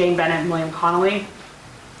people like Jane Bennett and William Connolly.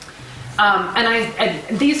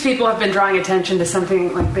 And these people have been drawing attention to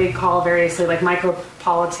something like they call variously like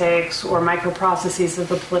micropolitics or microprocesses of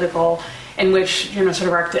the political, in which sort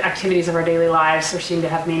of our activities of our daily lives are seen to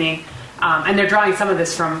have meaning. And they're drawing some of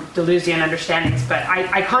this from Deleuzian understandings. But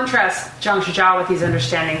I contrast Zhang Xiaozhou with these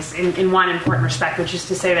understandings in one important respect, which is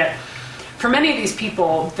to say that for many of these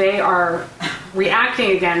people, they are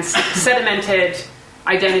reacting against sedimented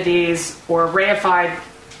identities or reified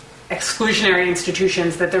exclusionary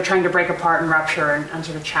institutions that they're trying to break apart and rupture and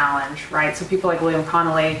sort of challenge, right? So people like William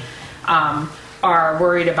Connolly are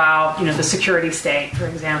worried about, the security state, for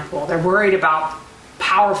example. They're worried about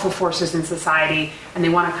powerful forces in society, and they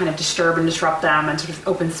want to kind of disturb and disrupt them and sort of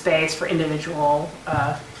open space for individual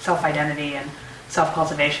self-identity and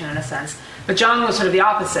self-cultivation in a sense. But Zhang was sort of the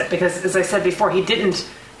opposite, because, as I said before, he didn't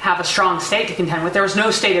have a strong state to contend with. There was no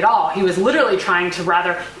state at all. He was literally trying to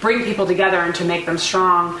rather bring people together and to make them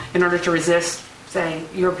strong in order to resist, say,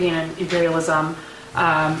 European imperialism,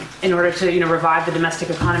 in order to revive the domestic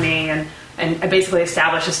economy and basically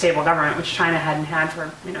establish a stable government, which China hadn't had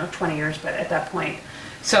for 20 years, but at that point.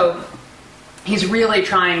 So he's really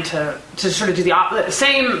trying to sort of do the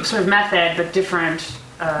same sort of method, but different,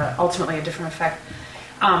 ultimately a different effect.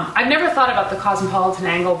 I've never thought about the cosmopolitan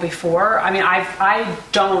angle before. I mean, I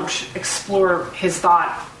don't explore his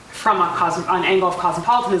thought from an angle of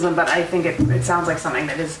cosmopolitanism, but I think it sounds like something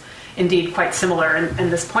that is indeed quite similar.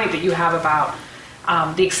 And this point that you have about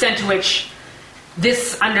the extent to which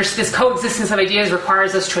this coexistence of ideas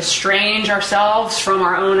requires us to estrange ourselves from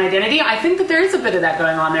our own identity, I think that there is a bit of that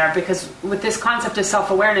going on there, because with this concept of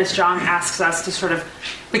self-awareness, Zhang asks us to sort of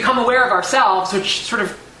become aware of ourselves, which sort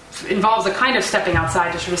of involves a kind of stepping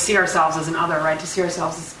outside to sort of see ourselves as an other, right? To see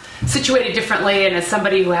ourselves as situated differently and as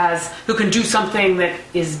somebody who can do something that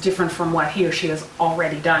is different from what he or she has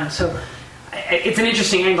already done. So it's an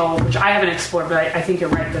interesting angle, which I haven't explored, but I think you're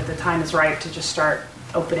right that the time is right to just start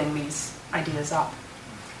opening these ideas up.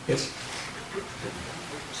 Yes.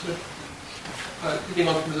 So, picking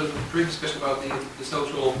on from the previous question about the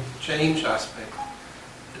social change aspect,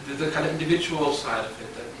 the kind of individual side of it,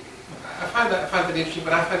 I find that interesting,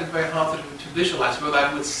 but I find it very hard to visualize where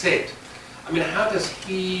that would sit. I mean, how does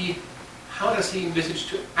he envisage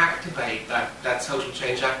to activate that social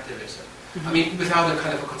change activism? Mm-hmm. I mean, without a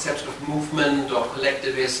kind of a conception of movement or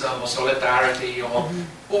collectivism or solidarity or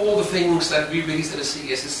all the things that we really sort of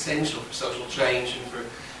see as essential for social change and for,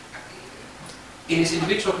 in his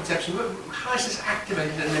individual conception, how is this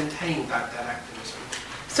activated and maintained that activism?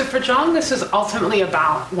 So for Zhang, this is ultimately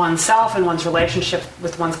about oneself and one's relationship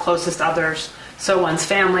with one's closest others. So one's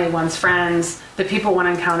family, one's friends, the people one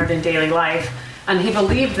encountered in daily life. And he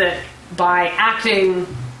believed that by acting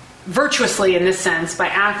virtuously in this sense, by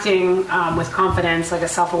acting with confidence like a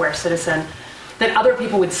self-aware citizen, that other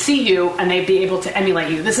people would see you and they'd be able to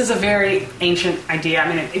emulate you. This is a very ancient idea.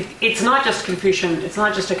 I mean, it's not just Confucian. It's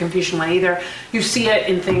not just a Confucian one either. You see it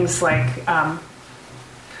in things like,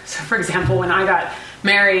 so for example, when I got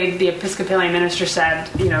married, the Episcopalian minister said,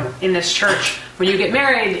 in this church, when you get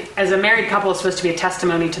married, as a married couple, it's supposed to be a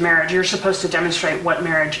testimony to marriage. You're supposed to demonstrate what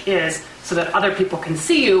marriage is so that other people can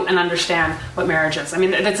see you and understand what marriage is. I mean,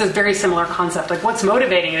 that's a very similar concept. Like, what's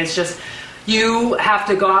motivating it is just you have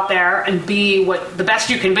to go out there and be the best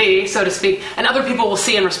you can be, so to speak, and other people will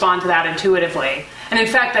see and respond to that intuitively. And in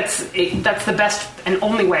fact, that's the best and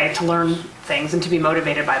only way to learn things and to be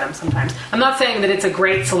motivated by them sometimes. I'm not saying that it's a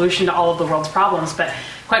great solution to all of the world's problems, but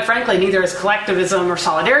quite frankly, neither is collectivism or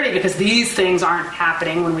solidarity, because these things aren't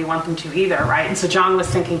happening when we want them to either, right? And so John was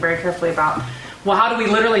thinking very carefully about, well, how do we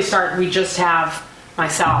literally start? We just have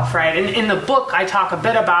myself, right? And in the book, I talk a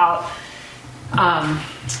bit about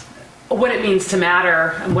what it means to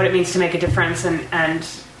matter and what it means to make a difference. And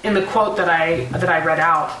in the quote that I read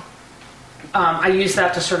out, I use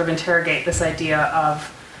that to sort of interrogate this idea of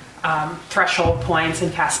threshold points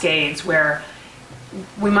and cascades, where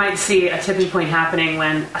we might see a tipping point happening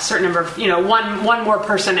when a certain number of, one more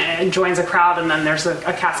person joins a crowd, and then there's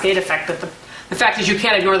a cascade effect. That the fact is, you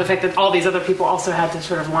can't ignore the fact that all these other people also had to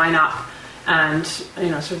sort of line up and,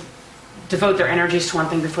 sort of devote their energies to one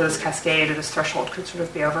thing before this cascade or this threshold could sort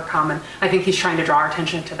of be overcome. And I think he's trying to draw our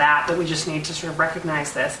attention to that we just need to sort of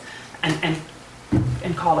recognize this and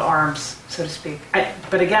call to arms, so to speak.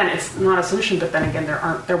 But again, it's not a solution, but then again,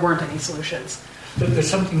 there weren't any solutions. There's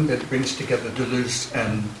something that brings together Deleuze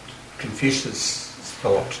and Confucius'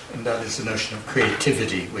 thought, and that is the notion of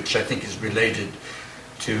creativity, which I think is related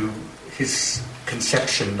to his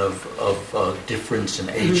conception of difference and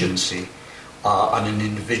agency on an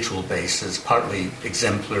individual basis, partly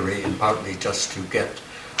exemplary and partly just to get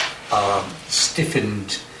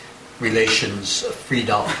stiffened relations freed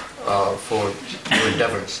up for new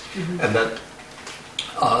endeavors. And that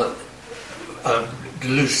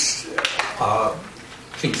Deleuze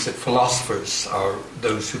thinks that philosophers are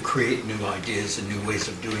those who create new ideas and new ways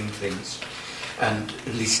of doing things. And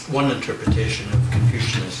at least one interpretation of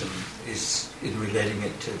Confucianism is in relating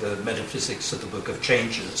it to the metaphysics of the Book of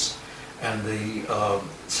Changes and the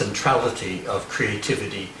centrality of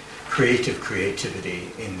creativity, creative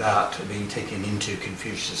creativity, in that being taken into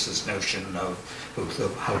Confucius's notion of both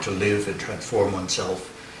of how to live and transform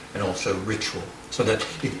oneself, and also ritual. So that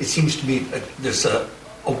it seems to me that there's a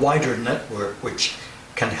wider network which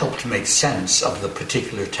can help to make sense of the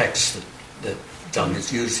particular text that John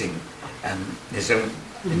is using and his own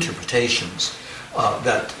interpretations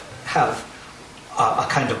that have a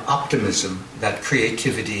kind of optimism that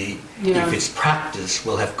creativity, if it's practiced,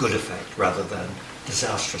 will have good effect rather than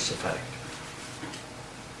disastrous effect.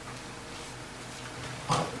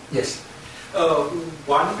 Yes?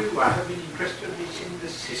 One view I have been interested in the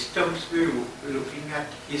systems view, looking at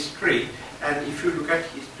history. And if you look at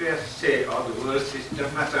history as, say, or the world system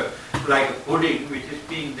as like a pudding which is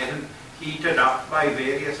being then heated up by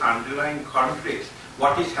various underlying conflicts,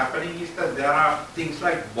 what is happening is that there are things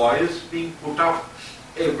like boils being put up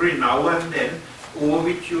every now and then, over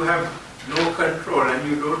which you have no control, and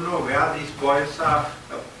you don't know where these boils are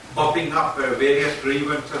popping up, various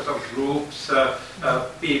grievances of groups,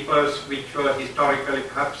 peoples which were historically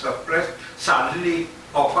perhaps suppressed, suddenly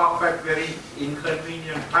pop up at very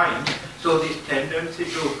inconvenient times. So this tendency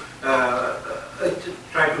to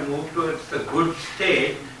try to move towards the good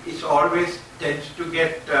state is always tends to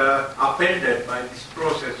get upended by this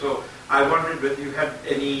process. So I wondered whether you had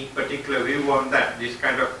any particular view on that, this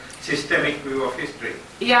kind of systemic view of history.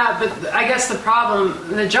 Yeah, but I guess the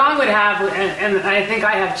problem that John would have, and I think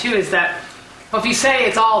I have too, is that, well, if you say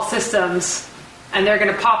it's all systems and they're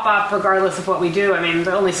going to pop up regardless of what we do, I mean,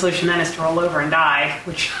 the only solution then is to roll over and die,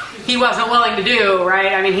 which he wasn't willing to do,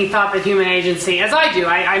 right? I mean, he thought that human agency, as I do,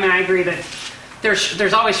 I mean, I agree that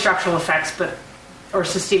there's always structural effects, or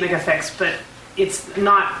systemic effects, but it's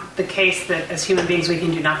not the case that as human beings we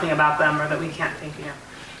can do nothing about them, or that we can't think,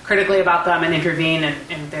 critically about them and intervene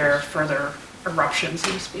in their further eruption,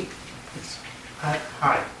 so to speak. Hi.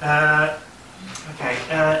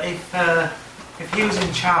 If he was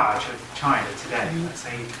in charge of China today, let's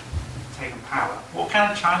say he'd taken power, what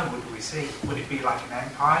kind of China would we see? Would it be like an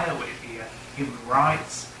empire? Would it be human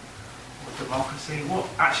rights or democracy? What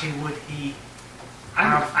actually would he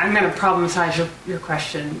have? I'm going to problematize your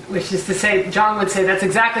question, which is to say, John would say that's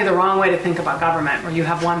exactly the wrong way to think about government, where you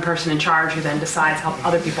have one person in charge who then decides how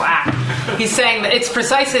other people act. He's saying that it's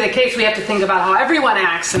precisely the case we have to think about how everyone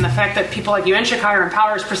acts, and the fact that people like Yuan Shikai are in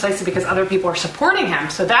power is precisely because other people are supporting him.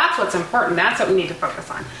 So that's what's important. That's what we need to focus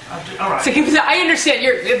on. All right. So I understand.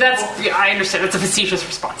 I understand. That's a facetious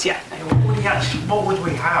response. Yeah. What would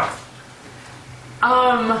we have?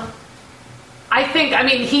 I think. I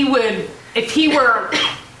mean, he would. If he were,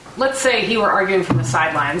 let's say he were arguing from the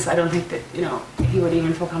sidelines, I don't think that, he would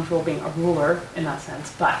even feel comfortable being a ruler in that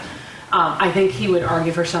sense. But I think he would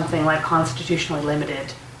argue for something like constitutionally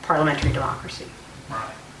limited parliamentary democracy. Right.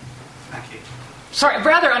 Thank you. Sorry,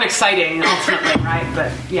 rather unexciting, ultimately, right?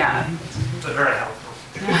 But yeah. But very helpful.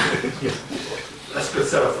 Yes. That's a good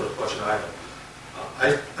setup for the question I have.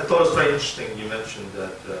 I thought it was very interesting you mentioned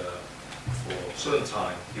that for a certain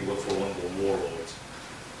time he worked for one of the warlords.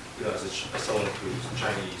 as someone who's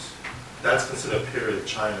Chinese, that's considered a period of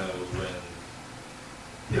China when,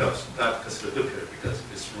 it's not considered a good period because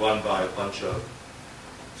it's run by a bunch of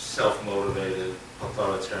self-motivated,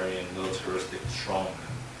 authoritarian, militaristic strongmen.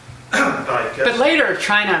 But later,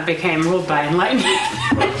 China became ruled by enlightenment.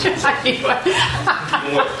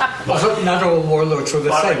 Not all warlords were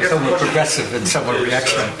the same. Some were progressive and some were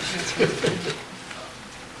reactionary.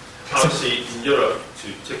 Obviously, in Europe,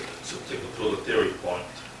 to take the political theory point,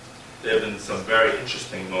 there have been some very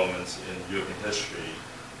interesting moments in European history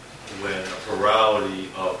when a plurality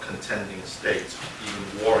of contending states,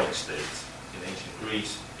 even warring states, in ancient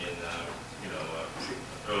Greece, in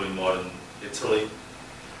early modern Italy,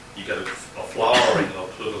 you get a flowering of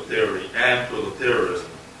political theory and political theorism.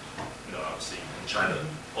 Obviously in China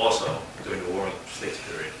also during the warring states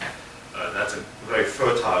period. That's a very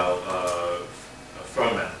fertile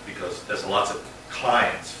ferment because there's lots of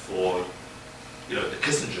clients for the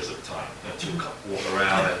Kissingers of the time to walk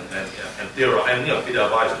around and theorize and be their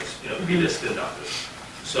advisors, be their spin doctors.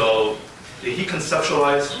 So did he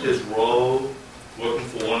conceptualize his role working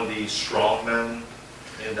for one of these strongmen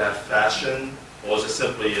in that fashion, or is it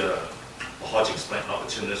simply hard to explain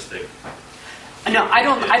opportunistic? No, I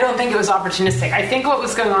don't think it was opportunistic. I think what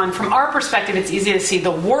was going on from our perspective, it's easy to see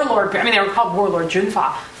the warlord. I mean, they were called warlord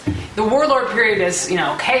junfa. The warlord period is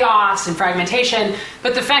chaos and fragmentation.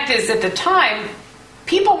 But the fact is, at the time,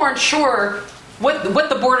 people weren't sure what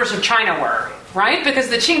the borders of China were, right? Because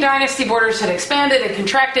the Qing dynasty borders had expanded and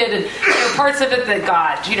contracted, and there were parts of it that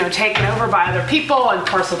got taken over by other people and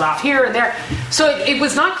parceled off here and there. So it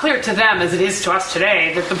was not clear to them, as it is to us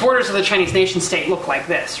today, that the borders of the Chinese nation state look like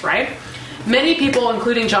this, right? Many people,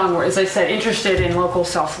 including John, were, as I said, interested in local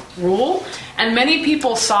self-rule, and many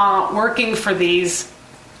people saw working for these,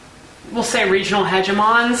 we'll say, regional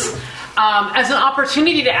hegemons as an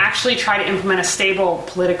opportunity to actually try to implement a stable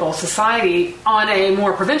political society on a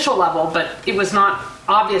more provincial level, but it was not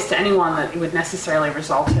obvious to anyone that it would necessarily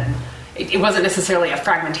result in, it wasn't necessarily a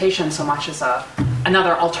fragmentation so much as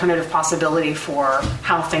another alternative possibility for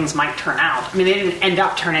how things might turn out. I mean, they didn't end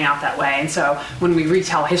up turning out that way, and so when we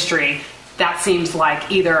retell history, that seems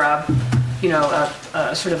like either a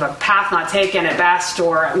sort of a path not taken at best,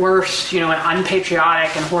 or at worst, an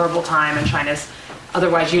unpatriotic and horrible time in China's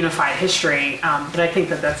otherwise unified history. But I think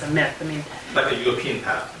that's a myth. I mean, like a European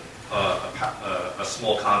path, a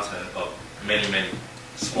small continent of many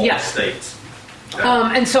small states.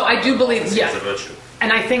 And so I do believe,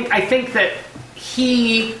 and I think that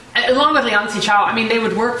he, along with Liang Xichao, I mean, they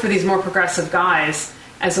would work for these more progressive guys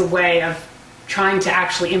as a way of trying to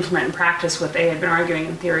actually implement and practice what they had been arguing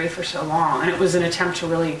in theory for so long. And it was an attempt to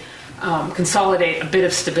really consolidate a bit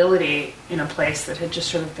of stability in a place that had just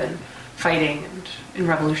sort of been fighting and in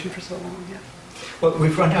revolution for so long. Yeah. Well,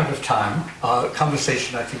 we've run out of time.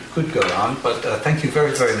 Conversation, I think, could go on, but thank you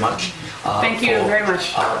very, very much. Thank you very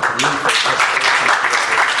much.